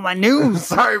away all my news.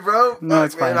 Sorry, bro. No,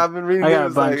 it's fine. I've been reading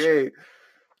news like, hey.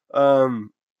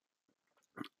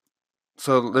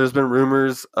 So there's been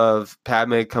rumors of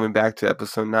Padme coming back to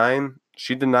episode 9.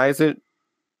 She denies it.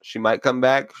 She might come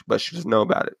back, but she doesn't know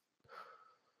about it.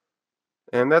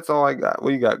 And that's all I got.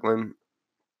 What you got, Glenn?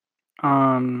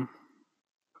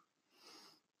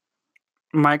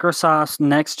 Microsoft's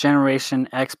next generation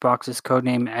Xbox is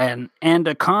codenamed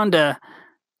Anaconda.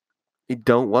 You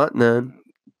don't want none.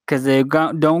 Because they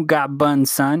don't got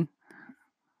buns, son.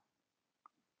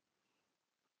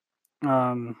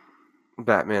 Batman,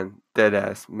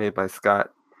 Deadass, made by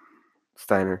Scott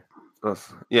Steiner.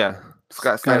 Yeah,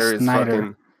 Scott Snyder is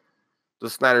fucking... The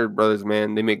Snyder brothers,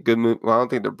 man. They make good movies. Well, I don't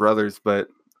think they're brothers, but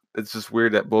it's just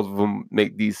weird that both of them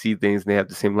make DC things and they have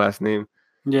the same last name.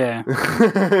 Yeah.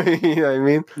 You know what I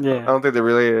mean? Yeah. I don't think they're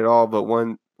related at all, but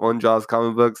one draws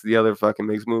comic books, the other fucking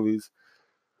makes movies.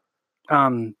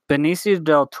 Benicio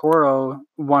del Toro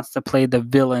wants to play the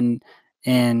villain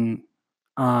in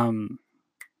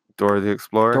Dora the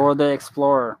Explorer.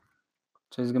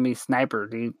 So he's gonna be Sniper,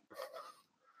 dude.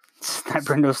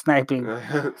 Sniper, no sniping.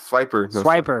 Swiper. No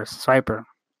Swiper.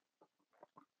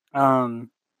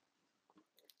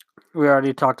 We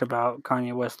already talked about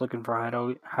Kanye West looking for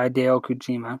Hideo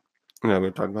Kojima. Yeah,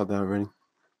 we talked about that already.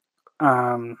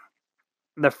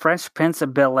 The Fresh Prince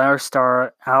of Bel-Air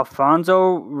star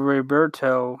Alfonso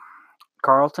Roberto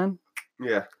Carlton.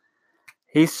 Yeah.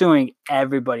 He's suing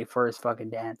everybody for his fucking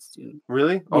dance, dude.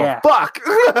 Really? Yeah. Oh, fuck!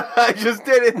 I just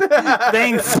did it.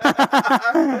 Thanks.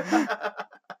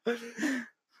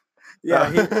 Yeah.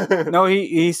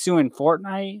 He's suing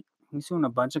Fortnite. He's suing a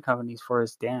bunch of companies for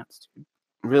his dance, dude.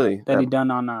 Really? That he done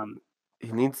on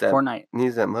he needs that Fortnite.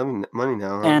 Needs that money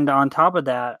now. Huh? And on top of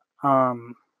that,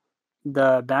 the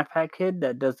backpack kid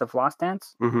that does the floss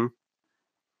dance, Mm-hmm.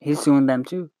 he's suing them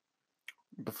too.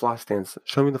 The floss dance.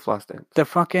 Show me the floss dance. The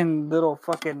fucking little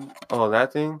fucking Oh,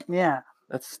 that thing? yeah.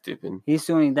 That's stupid. He's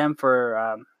suing them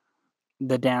for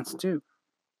the dance too.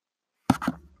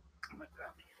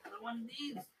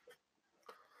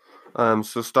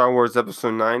 So Star Wars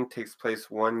Episode 9 takes place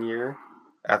 1 year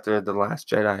after The Last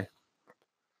Jedi.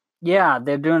 Yeah,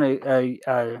 they're doing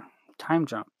a time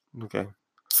jump. Okay.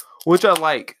 Which I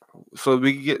like. So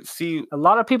we get see A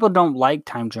lot of people don't like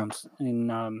time jumps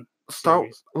in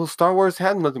series. Star Wars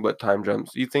had nothing but time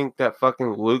jumps. You think that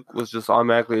fucking Luke was just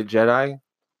automatically a Jedi?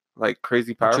 Like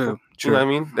crazy powerful? True. You know what I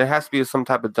mean? There has to be some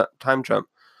type of time jump.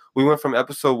 We went from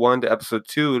episode 1 to episode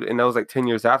 2, and that was like 10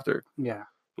 years after. Yeah.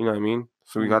 You know what I mean?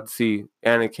 So we got to see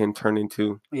Anakin turn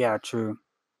into. Yeah, true.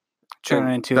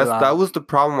 That was the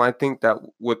problem I think that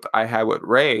I had with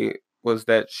Rey was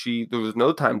that there was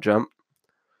no time jump,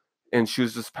 and she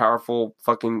was just powerful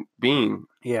fucking being.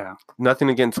 Yeah. Nothing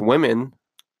against women,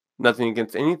 nothing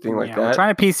against anything like that. We're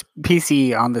trying to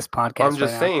PC on this podcast. I'm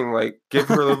just saying, like, give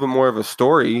her a little bit more of a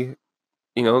story.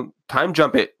 You know, time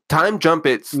jump it.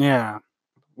 Yeah.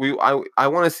 I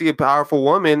want to see a powerful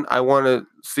woman. I want to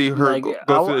see her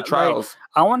go through the trials.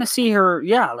 I want to see her.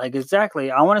 Yeah, like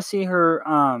exactly. I want to see her.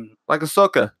 Like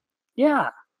Ahsoka. Yeah,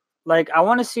 like I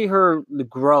want to see her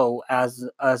grow as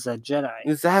a Jedi.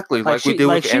 Exactly, like we did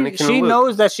with Anakin and Luke. She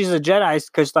knows that she's a Jedi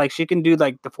because like she can do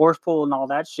like the Force pull and all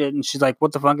that shit, and she's like,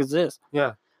 "What the fuck is this?"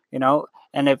 Yeah, you know.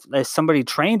 And if somebody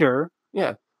trained her,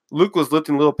 yeah, Luke was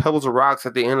lifting little pebbles of rocks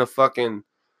at the end of fucking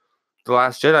The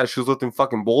Last Jedi. She was lifting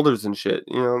fucking boulders and shit.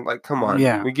 You know, like come on,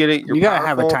 yeah, we get it. You gotta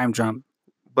have a time jump,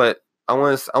 but. I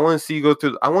want to see you go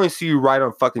through. I want to see you ride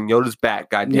on fucking Yoda's back.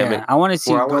 God damn it! I want to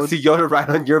see. I want to see Yoda ride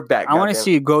on your back. I want to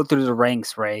see you go through the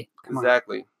ranks, Rey.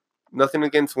 Exactly. Nothing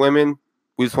against women.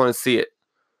 We just want to see it.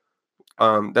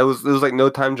 It was like no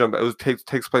time jump. It was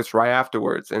takes place right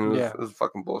afterwards, and it was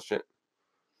fucking bullshit.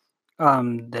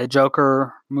 The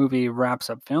Joker movie wraps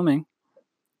up filming.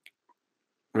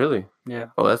 Really? Yeah.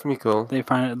 Oh, that's me cool. They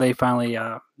finally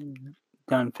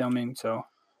done filming. So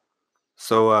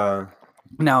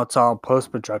now it's all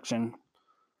post-production.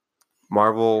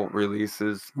 Marvel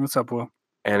releases. What's up, Will?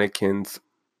 Anakin's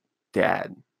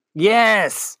dad.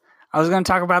 Yes, I was gonna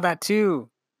talk about that too.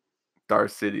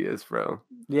 Darth Sidious, bro.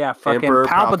 Yeah, fucking Emperor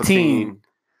Palpatine.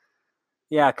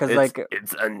 Yeah, because like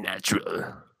it's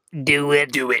unnatural. Do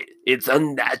it. It's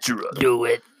unnatural. Do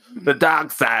it. The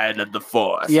dark side of the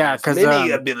Force. Yeah, because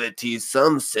many abilities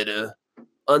some consider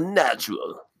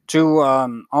unnatural. To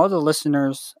all the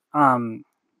listeners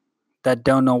that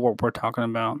don't know what we're talking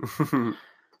about.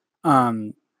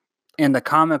 In the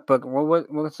comic book,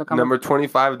 what's the comic number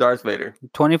 25 Darth Vader.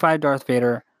 25 Darth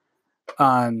Vader.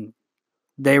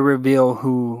 They reveal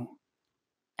who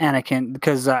Anakin,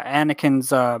 because Anakin's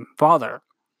father,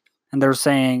 and they're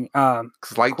saying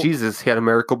because like Jesus, he had a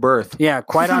miracle birth. Yeah,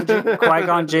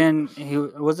 Qui-Gon Jinn.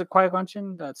 Was it Qui-Gon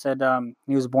Jinn that said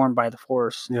he was born by the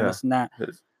Force? Yeah, and this and that.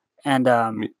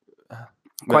 And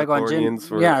Qui-Gon Jinn,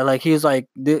 like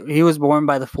he was born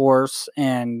by the Force,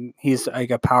 and he's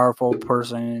like a powerful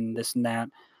person, and this and that.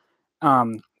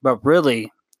 But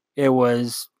really, it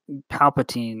was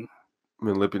Palpatine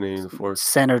manipulating the Force.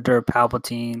 Senator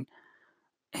Palpatine.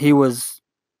 He was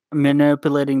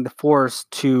manipulating the Force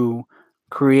to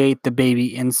create the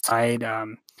baby inside.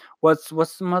 What's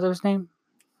the mother's name?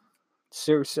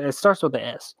 It starts with an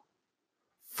S.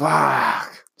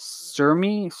 Fuck.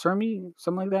 Surmi,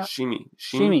 something like that.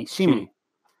 Shimi.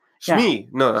 Yeah.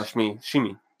 No, not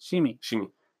Shmi. Shimi.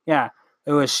 Yeah,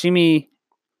 it was Shimi,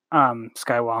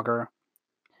 Skywalker,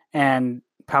 and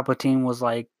Palpatine was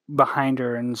like behind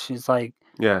her, and she's like,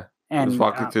 yeah, and was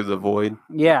walking through the void.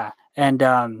 Yeah, and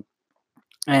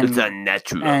it's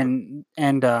unnatural. And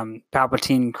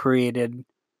Palpatine created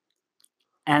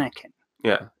Anakin.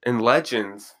 Yeah, in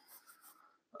Legends,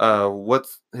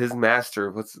 what's his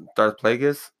master? What's Darth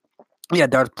Plagueis? Yeah,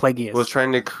 Darth Plagueis was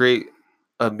trying to create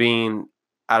a being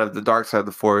out of the dark side of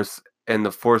the Force, and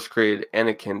the Force created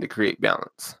Anakin to create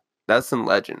balance. That's in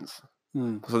Legends.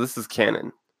 So this is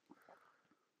canon,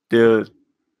 dude.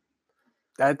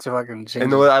 That's fucking genius.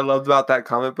 And what I loved about that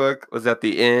comic book was at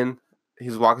the end,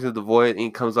 he's walking through the void, and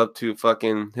he comes up to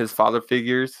fucking his father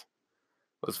figures.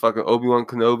 It was fucking Obi-Wan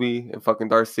Kenobi and fucking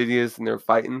Darth Sidious, and they're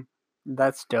fighting.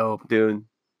 That's dope, dude.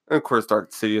 And of course,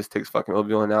 Darth Sidious takes fucking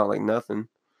Obi-Wan out like nothing.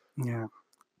 Yeah.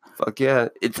 Fuck yeah.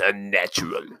 It's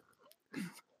unnatural.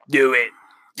 Do it.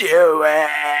 Do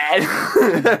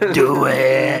it. Do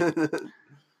it.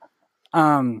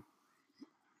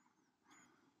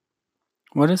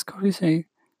 What does Cody say?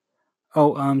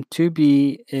 Oh,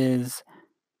 2B is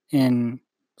in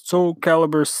Soul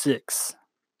Calibur 6.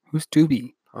 Who's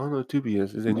Doobie? I don't know who Tubi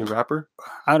is. Is he a new rapper?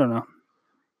 I don't know.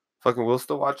 Fucking Will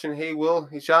still watching? Hey, Will.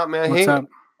 Hey, shout out, man. What's hey, up?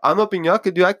 I'm up in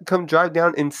Yucca, dude. I can come drive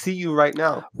down and see you right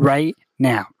now. Right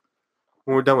now.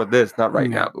 When we're done with this. Not right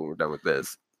Yeah. now, but when we're done with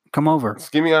this. Come over.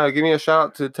 Just give me a shout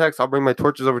out to the text. I'll bring my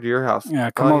torches over to your house.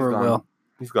 Yeah, come Oh, over, he's gone. Will.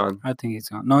 He's gone. I think he's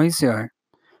gone. No, he's here.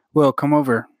 Will, come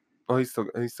over. Oh, he's still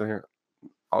here.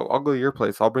 I'll go to your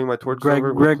place. I'll bring my torches Greg-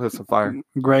 over. Greg- We'll put some fire.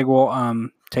 Greg will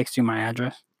text you my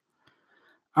address.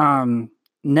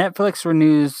 Netflix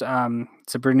renews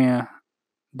Sabrina,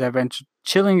 the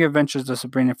Chilling Adventures of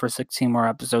Sabrina for 16 more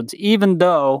episodes, even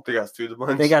though They got sued a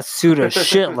bunch. they got sued a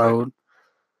shitload.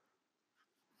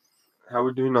 How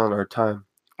we doing on our time?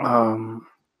 Hold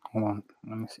on,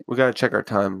 let me see. We gotta check our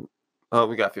time. Oh,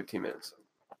 we got 15 minutes.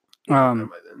 Um,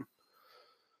 By then.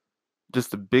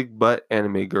 Just a big butt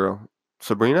anime girl.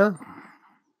 Sabrina?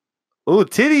 Oh,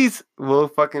 titties! We'll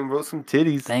fucking roll some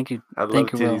titties. Thank you. I love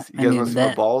Thank you, Will. titties. I You guys needed want to see my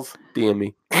that. balls? DM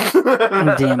me.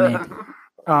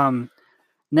 DM me.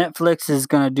 Netflix is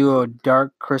gonna do a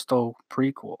Dark Crystal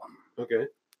prequel. Okay.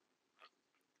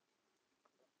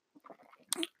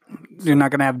 You're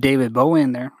not gonna have David Bowie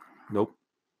in there. Nope.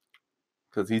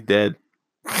 Because he's dead.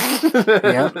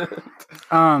 Yep.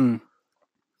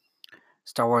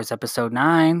 Star Wars Episode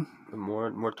 9.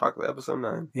 More talk about episode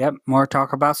 9. Yep, more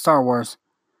talk about Star Wars.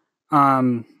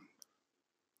 It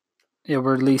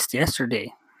released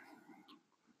yesterday.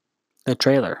 The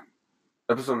trailer.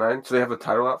 Episode 9? So they have a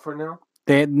title out for it now?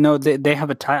 They have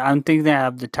a title. I think they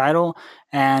have the title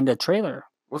and a trailer.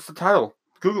 What's the title?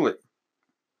 Google it.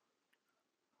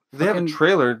 If they have a Fucking-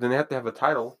 trailer, then they have to have a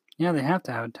title. Yeah, they have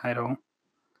to have a title.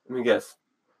 Let me guess.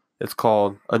 It's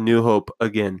called A New Hope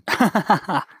Again.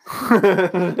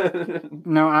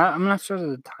 No, I'm not sure of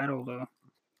the title though.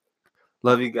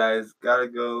 Love you guys. Gotta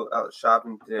go out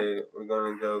shopping today. We're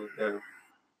gonna go there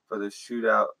for the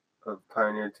shootout of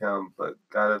Pioneer Town, but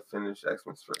gotta finish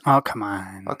X-Men's first. Oh, come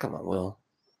on. Oh, come on, Will.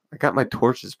 I got my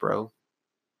torches, bro.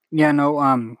 Yeah,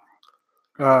 no,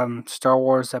 Star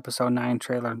Wars Episode 9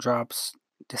 trailer drops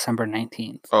December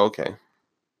 19th. Oh, okay.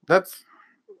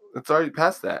 It's already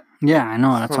past that. Yeah, I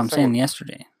know. That's what what I'm I'm saying. saying.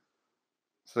 Yesterday.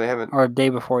 So they haven't Or the day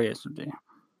before yesterday.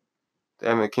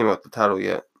 came up with the title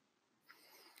yet.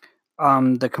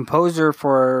 The composer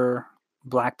for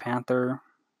Black Panther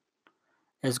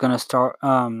is going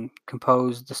to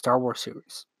compose the Star Wars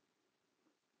series.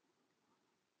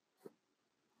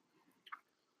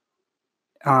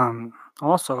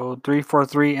 Also,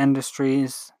 343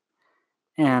 Industries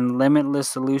and Limitless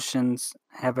Solutions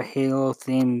have a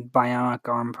Halo-themed bionic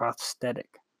arm prosthetic.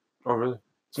 Oh, really?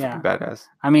 It's Yeah. fucking badass.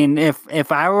 I mean,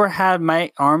 if I were had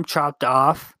my arm chopped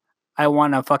off, I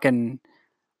want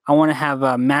to have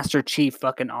a Master Chief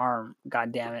fucking arm.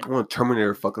 God damn it. I want a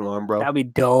Terminator fucking arm, bro. That'd be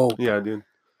dope. Yeah, dude.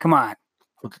 Come on.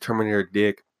 With the Terminator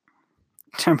dick.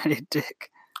 Terminator dick.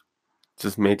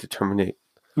 Just made to terminate.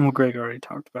 Well, Greg already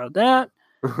talked about that.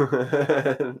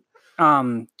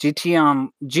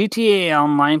 GTA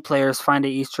Online players find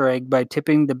an Easter egg by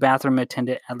tipping the bathroom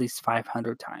attendant at least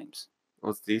 500 times.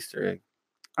 What's the Easter egg?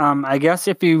 I guess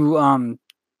if you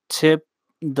tip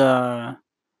the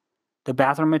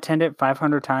bathroom attendant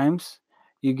 500 times,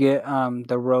 you get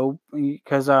the robe,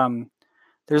 because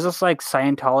there's this like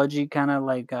Scientology kind of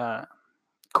like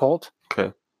cult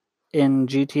Okay. in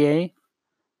GTA.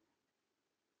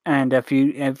 And if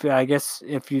you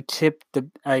tip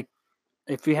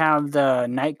if you have the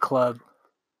nightclub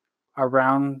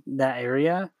around that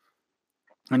area,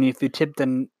 and if you tip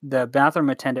the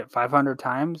bathroom attendant 500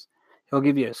 times, he'll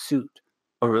give you a suit.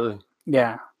 Oh, really?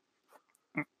 Yeah.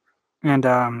 And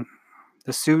the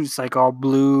suit's like all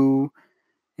blue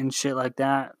and shit like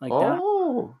that.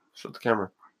 Oh, show the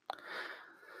camera.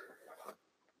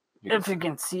 If you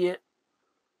can see it.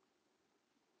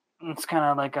 It's kind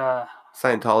of like a...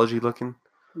 Scientology looking.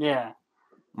 Yeah.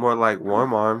 More like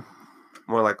warm arm.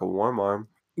 More like a warm arm.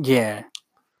 Yeah.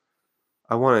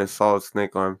 I want a solid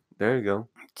snake arm. There you go.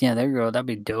 Yeah, there you go. That'd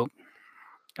be dope.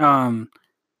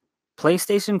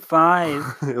 PlayStation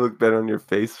 5. It looked better on your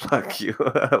face. Fuck you.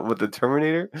 With the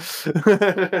Terminator.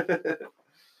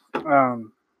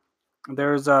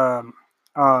 There's a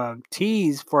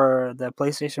tease for the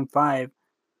PlayStation 5.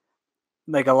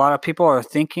 Like a lot of people are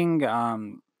thinking,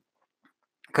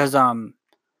 because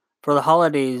for the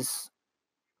holidays,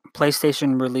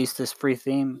 PlayStation released this free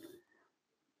theme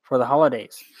for the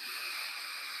holidays,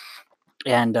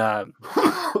 and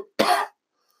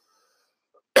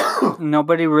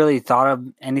nobody really thought of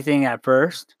anything at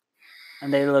first,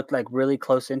 and they looked like really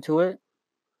close into it.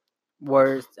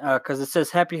 Whereas, because it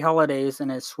says Happy Holidays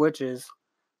and it switches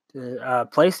to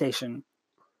PlayStation,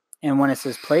 and when it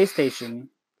says PlayStation,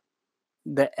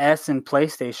 the S in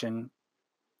PlayStation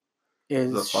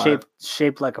is The 5?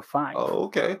 shaped like a 5. Oh,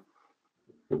 okay.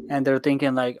 And they're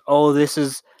thinking like, oh, this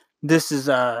is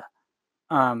a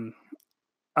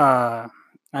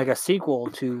like a sequel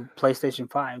to PlayStation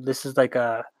 5. This is like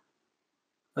a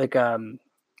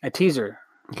teaser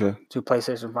Okay. to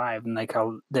PlayStation 5, and like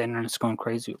how the internet's going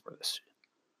crazy over this,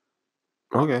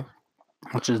 Okay.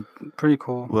 which is pretty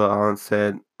cool. Well, Alan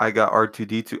said, I got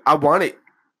R2D2. I want it.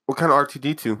 What kind of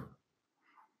R2D2?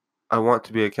 I want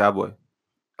to be a cowboy.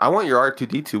 I want your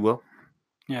R2D2, Will.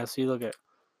 Yeah, see, look at.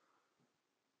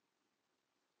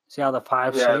 See how the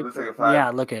 5 Yeah, it shape? looks like a 5. Yeah,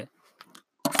 look at.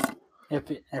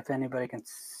 If anybody can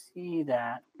see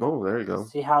that. Oh, there you go.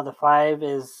 See how the 5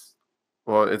 is.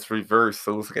 Well, it's reversed,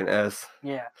 so it looks like an S.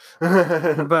 Yeah.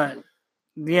 But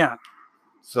But yeah.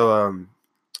 so you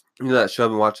know that show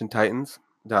I've been watching, Titans,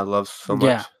 that I love so much.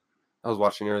 Yeah. I was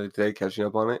watching earlier today, catching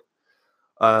up on it.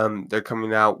 They're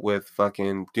coming out with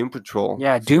fucking Doom Patrol.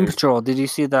 Yeah, Doom series. Patrol. Did you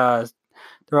see the?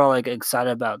 They're all like excited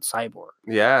about Cyborg.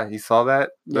 Yeah, you saw that?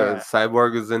 The Yeah.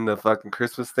 Cyborg was in the fucking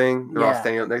Christmas thing. They're all Yeah.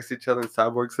 standing up next to each other, and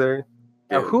Cyborg's there.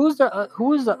 Now, Dude. who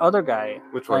is the other guy?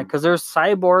 Which one? Because there's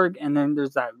Cyborg and then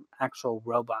there's that actual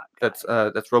robot guy.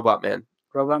 That's Robot Man.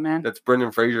 Robot Man. That's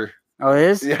Brendan Fraser. Oh, it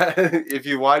is. Yeah, if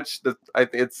you watch I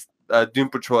think it's Doom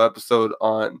Patrol episode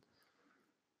on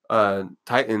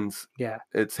Titans. Yeah.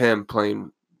 It's him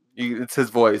playing. It's his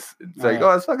voice. It's Oh, like, yeah.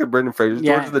 oh, it's fucking Brendan Fraser.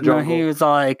 Yeah. George of the No, Jungle. he was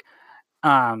like,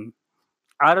 I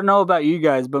don't know about you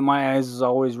guys, but my eyes is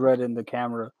always red in the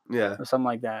camera Yeah. or something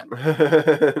like that.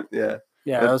 Yeah.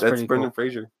 Yeah, that was that's pretty Brendan cool.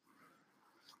 Fraser.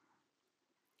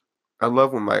 I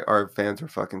love when our fans are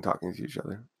fucking talking to each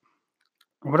other.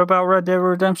 What about Red Dead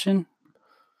Redemption?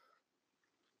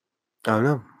 I don't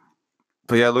know.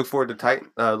 But yeah, look forward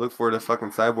to look forward to fucking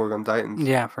Cyborg on Titans.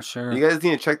 Yeah, for sure. You guys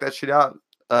need to check that shit out.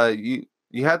 You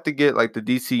have to get like the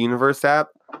DC Universe app,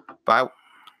 but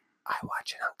I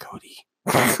watch it on Cody.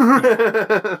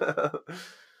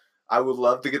 I would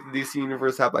love to get the DC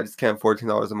Universe app. I just can't.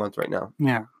 $14 a month right now.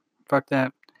 Yeah, fuck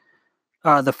that.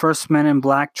 The first Men in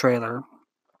Black trailer.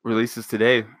 Releases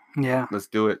today. Yeah, Let's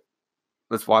do it.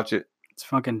 Let's watch it. let's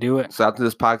fucking do it. So after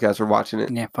this podcast, we're watching it,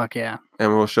 Yeah, fuck yeah.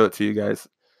 and we'll show it to you guys.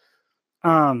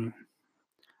 We're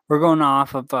going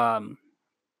off of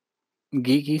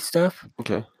geeky stuff.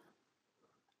 Okay.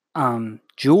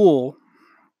 Juul,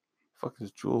 Fuck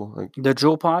is Juul like? the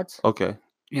Juul pods. Okay.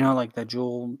 You know, like the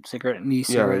Juul cigarette and Yeah,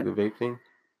 cigarette. like the vape thing.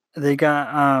 They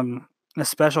got a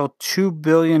special $2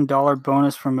 billion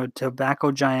bonus from a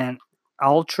tobacco giant,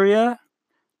 Altria,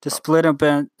 to split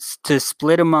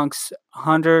amongst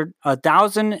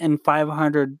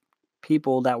 1,500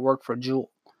 people that work for Juul.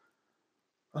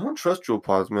 I don't trust Juul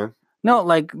pods, man. No,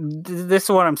 like this is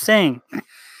what I'm saying.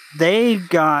 They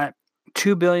got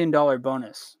 $2 billion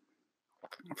bonus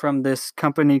from this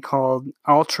company called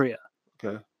Altria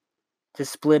Okay. to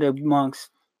split amongst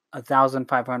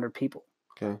 1,500 people.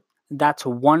 Okay. That's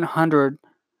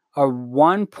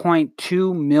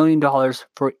 $1.2 million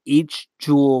for each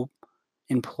Juul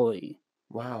employee.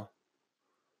 Wow.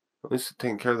 At least they're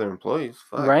taking care of their employees.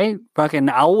 Fuck. Right? Fucking,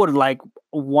 I would like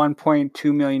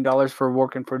 $1.2 million for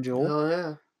working for Juul. Hell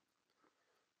yeah.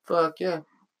 Fuck yeah.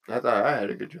 I thought I had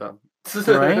a good job.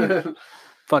 Right?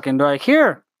 Fucking, they're like,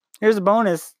 here's a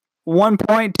bonus,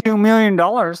 $1.2 million.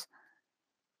 I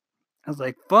was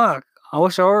like, fuck, I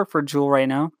wish I worked for Juul right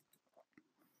now.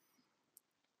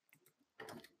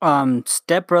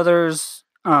 Step Brothers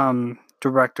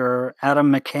director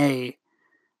Adam McKay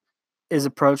is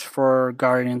approached for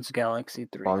Guardians of the Galaxy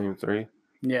 3. Volume 3.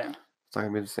 Yeah. It's not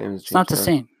gonna be the same as James It's not the Gunn.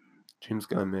 same. James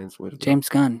Gunn, man. It's way to go. James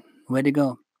Gunn, way to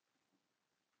go.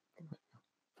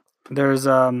 There's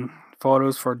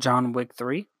photos for John Wick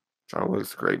 3. John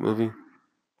Wick's a great movie.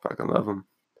 Fucking love him.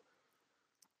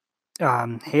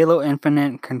 Halo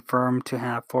Infinite confirmed to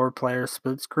have 4-player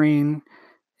split screen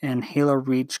and Halo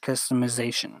Reach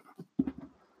customization,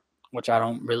 which I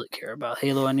don't really care about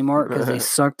Halo anymore because they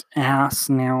sucked ass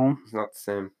now. It's not the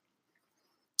same.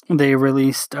 They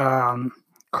released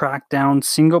Crackdown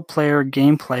single player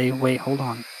gameplay. Wait, hold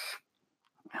on.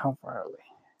 How far are we?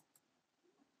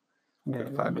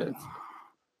 5 minutes.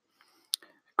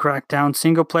 Crackdown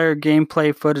single player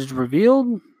gameplay footage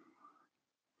revealed.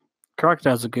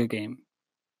 Crackdown's a good game.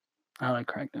 I like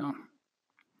Crackdown.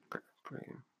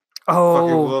 Fucking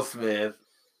Oh, Will Smith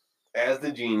as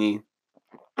the genie.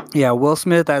 yeah, Will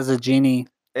Smith as a genie.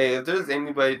 Hey, if there's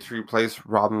anybody to replace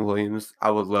Robin Williams, I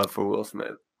would love for Will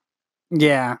Smith.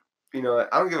 Yeah, You know,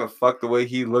 I don't give a fuck the way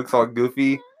he looks all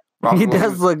goofy. he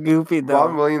does look goofy though.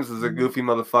 Robin Williams is a goofy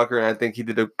motherfucker, and I think he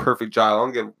did a perfect job. I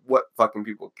don't give what fucking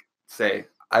people say.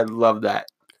 I love that.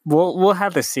 We'll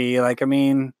have to see. Like, I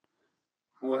mean,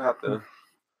 We'll have to.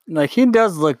 Like, he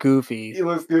does look goofy. He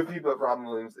looks goofy, but Robin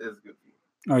Williams is goofy.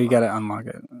 Oh, you gotta unlock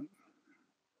it.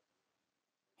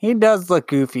 He does look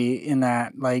goofy in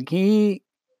that. Like,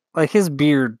 his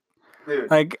beard.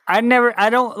 Dude. Like, I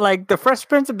don't like the Fresh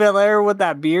Prince of Bel-Air with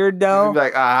that beard, He's though. gonna be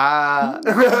like, ah.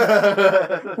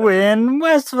 We're in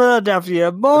West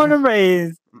Philadelphia, born and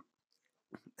raised.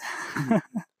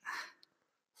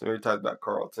 So we talked about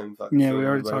Carlton. Yeah, we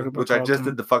already talked about which I just Carlton.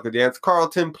 did the fucking dance.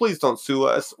 Carlton, please don't sue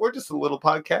us. We're just a little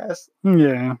podcast.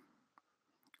 Yeah.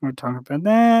 We're talking about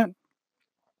that.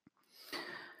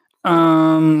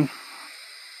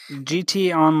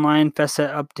 GT Online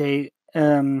Festa update.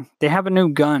 They have a new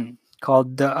gun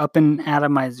called the Up and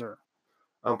Atomizer.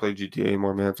 I don't play GTA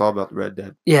anymore, man. It's all about the Red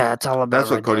Dead. Yeah, it's all about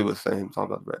That's what Red Cody Dead. was saying. It's all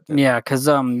about the Red Dead. Yeah, because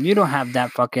you don't have that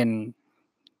fucking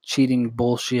cheating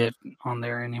bullshit on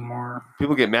there anymore.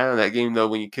 People get mad at that game though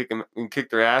when you kick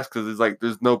their ass because it's like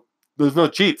there's no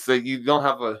cheats. Like you don't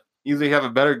have usually have a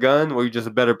better gun or you're just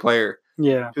a better player.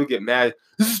 Yeah. People get mad.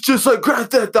 This is just like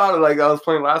Grand Theft Auto, like I was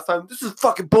playing last time. This is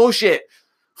fucking bullshit.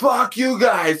 Fuck you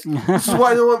guys. This is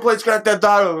why no one plays Grand Theft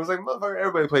Auto. I was like, motherfucker,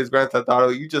 everybody plays Grand Theft Auto.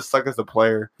 You just suck as a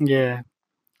player. Yeah.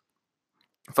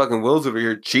 Fucking Will's over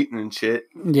here cheating and shit.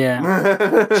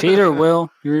 Yeah. Cheater, Will.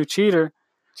 You're a cheater.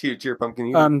 Cheater,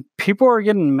 pumpkin. People are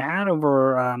getting mad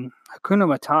over Hakuna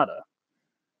Matata.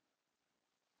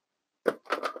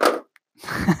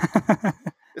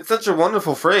 It's such a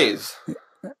wonderful phrase.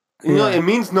 You know, it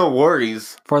means no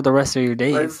worries. For the rest of your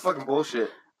days. Like, it's fucking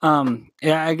bullshit.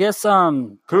 Yeah, I guess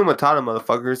Hakuna Matata,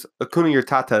 motherfuckers. Hakuna your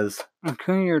tatas.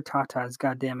 Hakuna your tatas,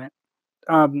 goddammit.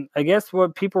 I guess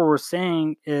what people were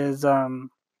saying is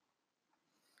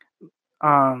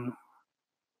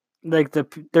like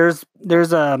there's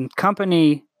a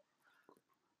company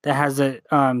that has a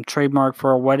trademark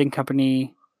for a wedding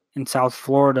company in South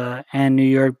Florida and New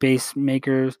York based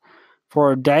makers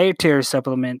for dietary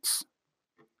supplements.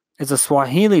 It's a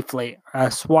Swahili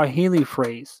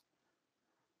phrase.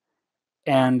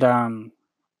 And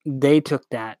they took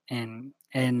that in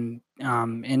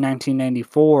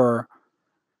 1994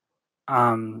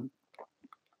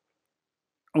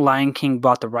 Lion King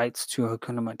bought the rights to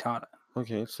Hakuna Matata.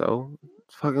 Okay, so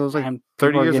it was like And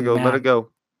 30 people are years getting ago. mad. Let it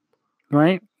go.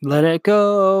 Right? Let it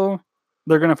go.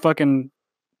 They're gonna fucking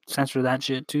censor that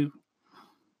shit too.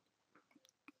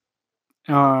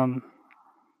 And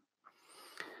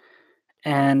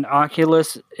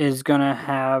Oculus is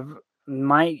gonna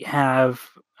might have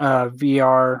a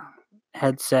VR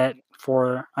headset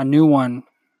for a new one,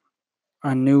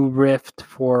 a new Rift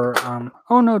for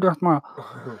oh no, Darth Maul.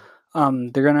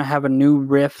 They're gonna have a new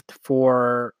Rift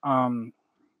for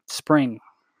spring.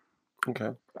 Okay.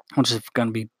 Which is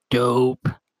gonna be dope.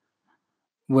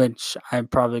 Which I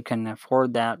probably couldn't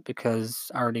afford that because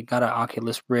I already got an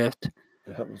Oculus Rift.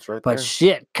 Yeah, it's right But there.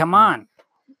 shit, come on.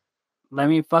 Let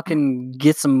me fucking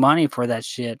get some money for that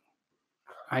shit.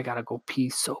 I gotta go pee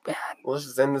so bad. Well, let's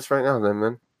just end this right now then,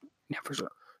 man. Yeah, for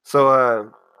sure.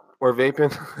 So, we're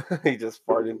vaping. He just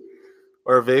farted.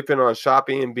 We're vaping on Shop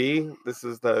E&B. This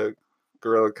is the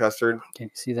Gorilla Custard. Can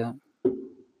you see that?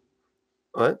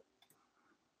 What?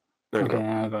 There you Okay, go.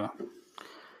 I'll go.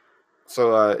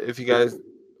 So, if you guys,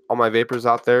 all my vapors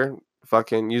out there,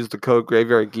 fucking use the code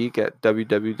Graveyard Geek at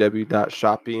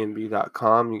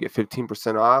www.shopend.com. You get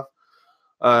 15% off.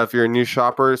 If you're a new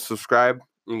shopper, subscribe.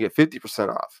 You get 50%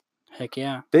 off. Heck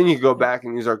yeah. Then you go back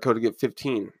and use our code to get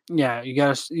 15. Yeah, you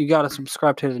gotta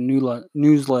subscribe to the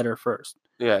newsletter first.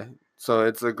 Yeah. So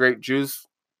it's a great juice.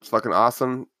 It's fucking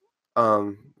awesome.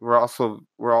 We're also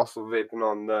vaping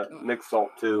on the Nick Salt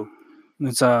too.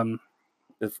 It's the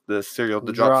cereal,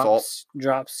 the drop salt.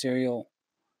 Drop cereal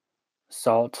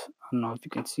salt. I don't know if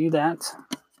you can see that.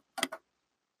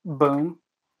 Boom.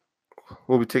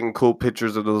 We'll be taking cool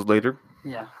pictures of those later.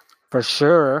 Yeah, for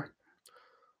sure.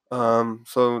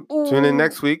 So tune in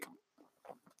next week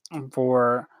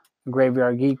for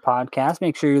Graveyard Geek podcast.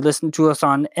 Make sure you listen to us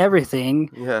on everything.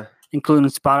 Yeah. Including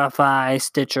Spotify,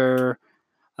 Stitcher,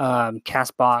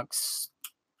 Castbox,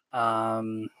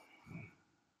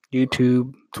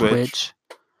 YouTube, Twitch,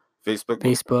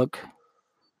 Facebook.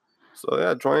 So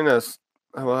yeah, join us.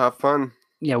 We'll have fun.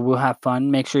 Yeah, we'll have fun.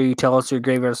 Make sure you tell us your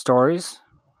graveyard stories.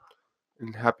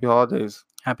 And happy holidays.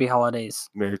 Happy holidays.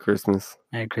 Merry Christmas.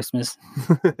 Merry Christmas.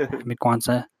 Happy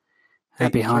Kwanzaa.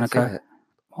 Happy Hanukkah.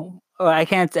 Oh, I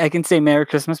can say Merry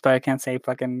Christmas, but I can't say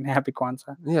fucking Happy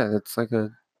Kwanzaa. Yeah, that's like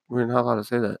we're not allowed to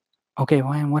say that. Okay,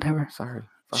 whatever. Sorry.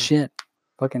 Fine. Shit.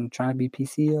 Fucking trying to be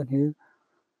PC out here.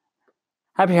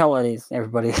 Happy holidays,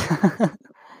 everybody.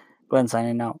 Glenn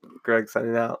signing out. Greg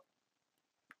signing out.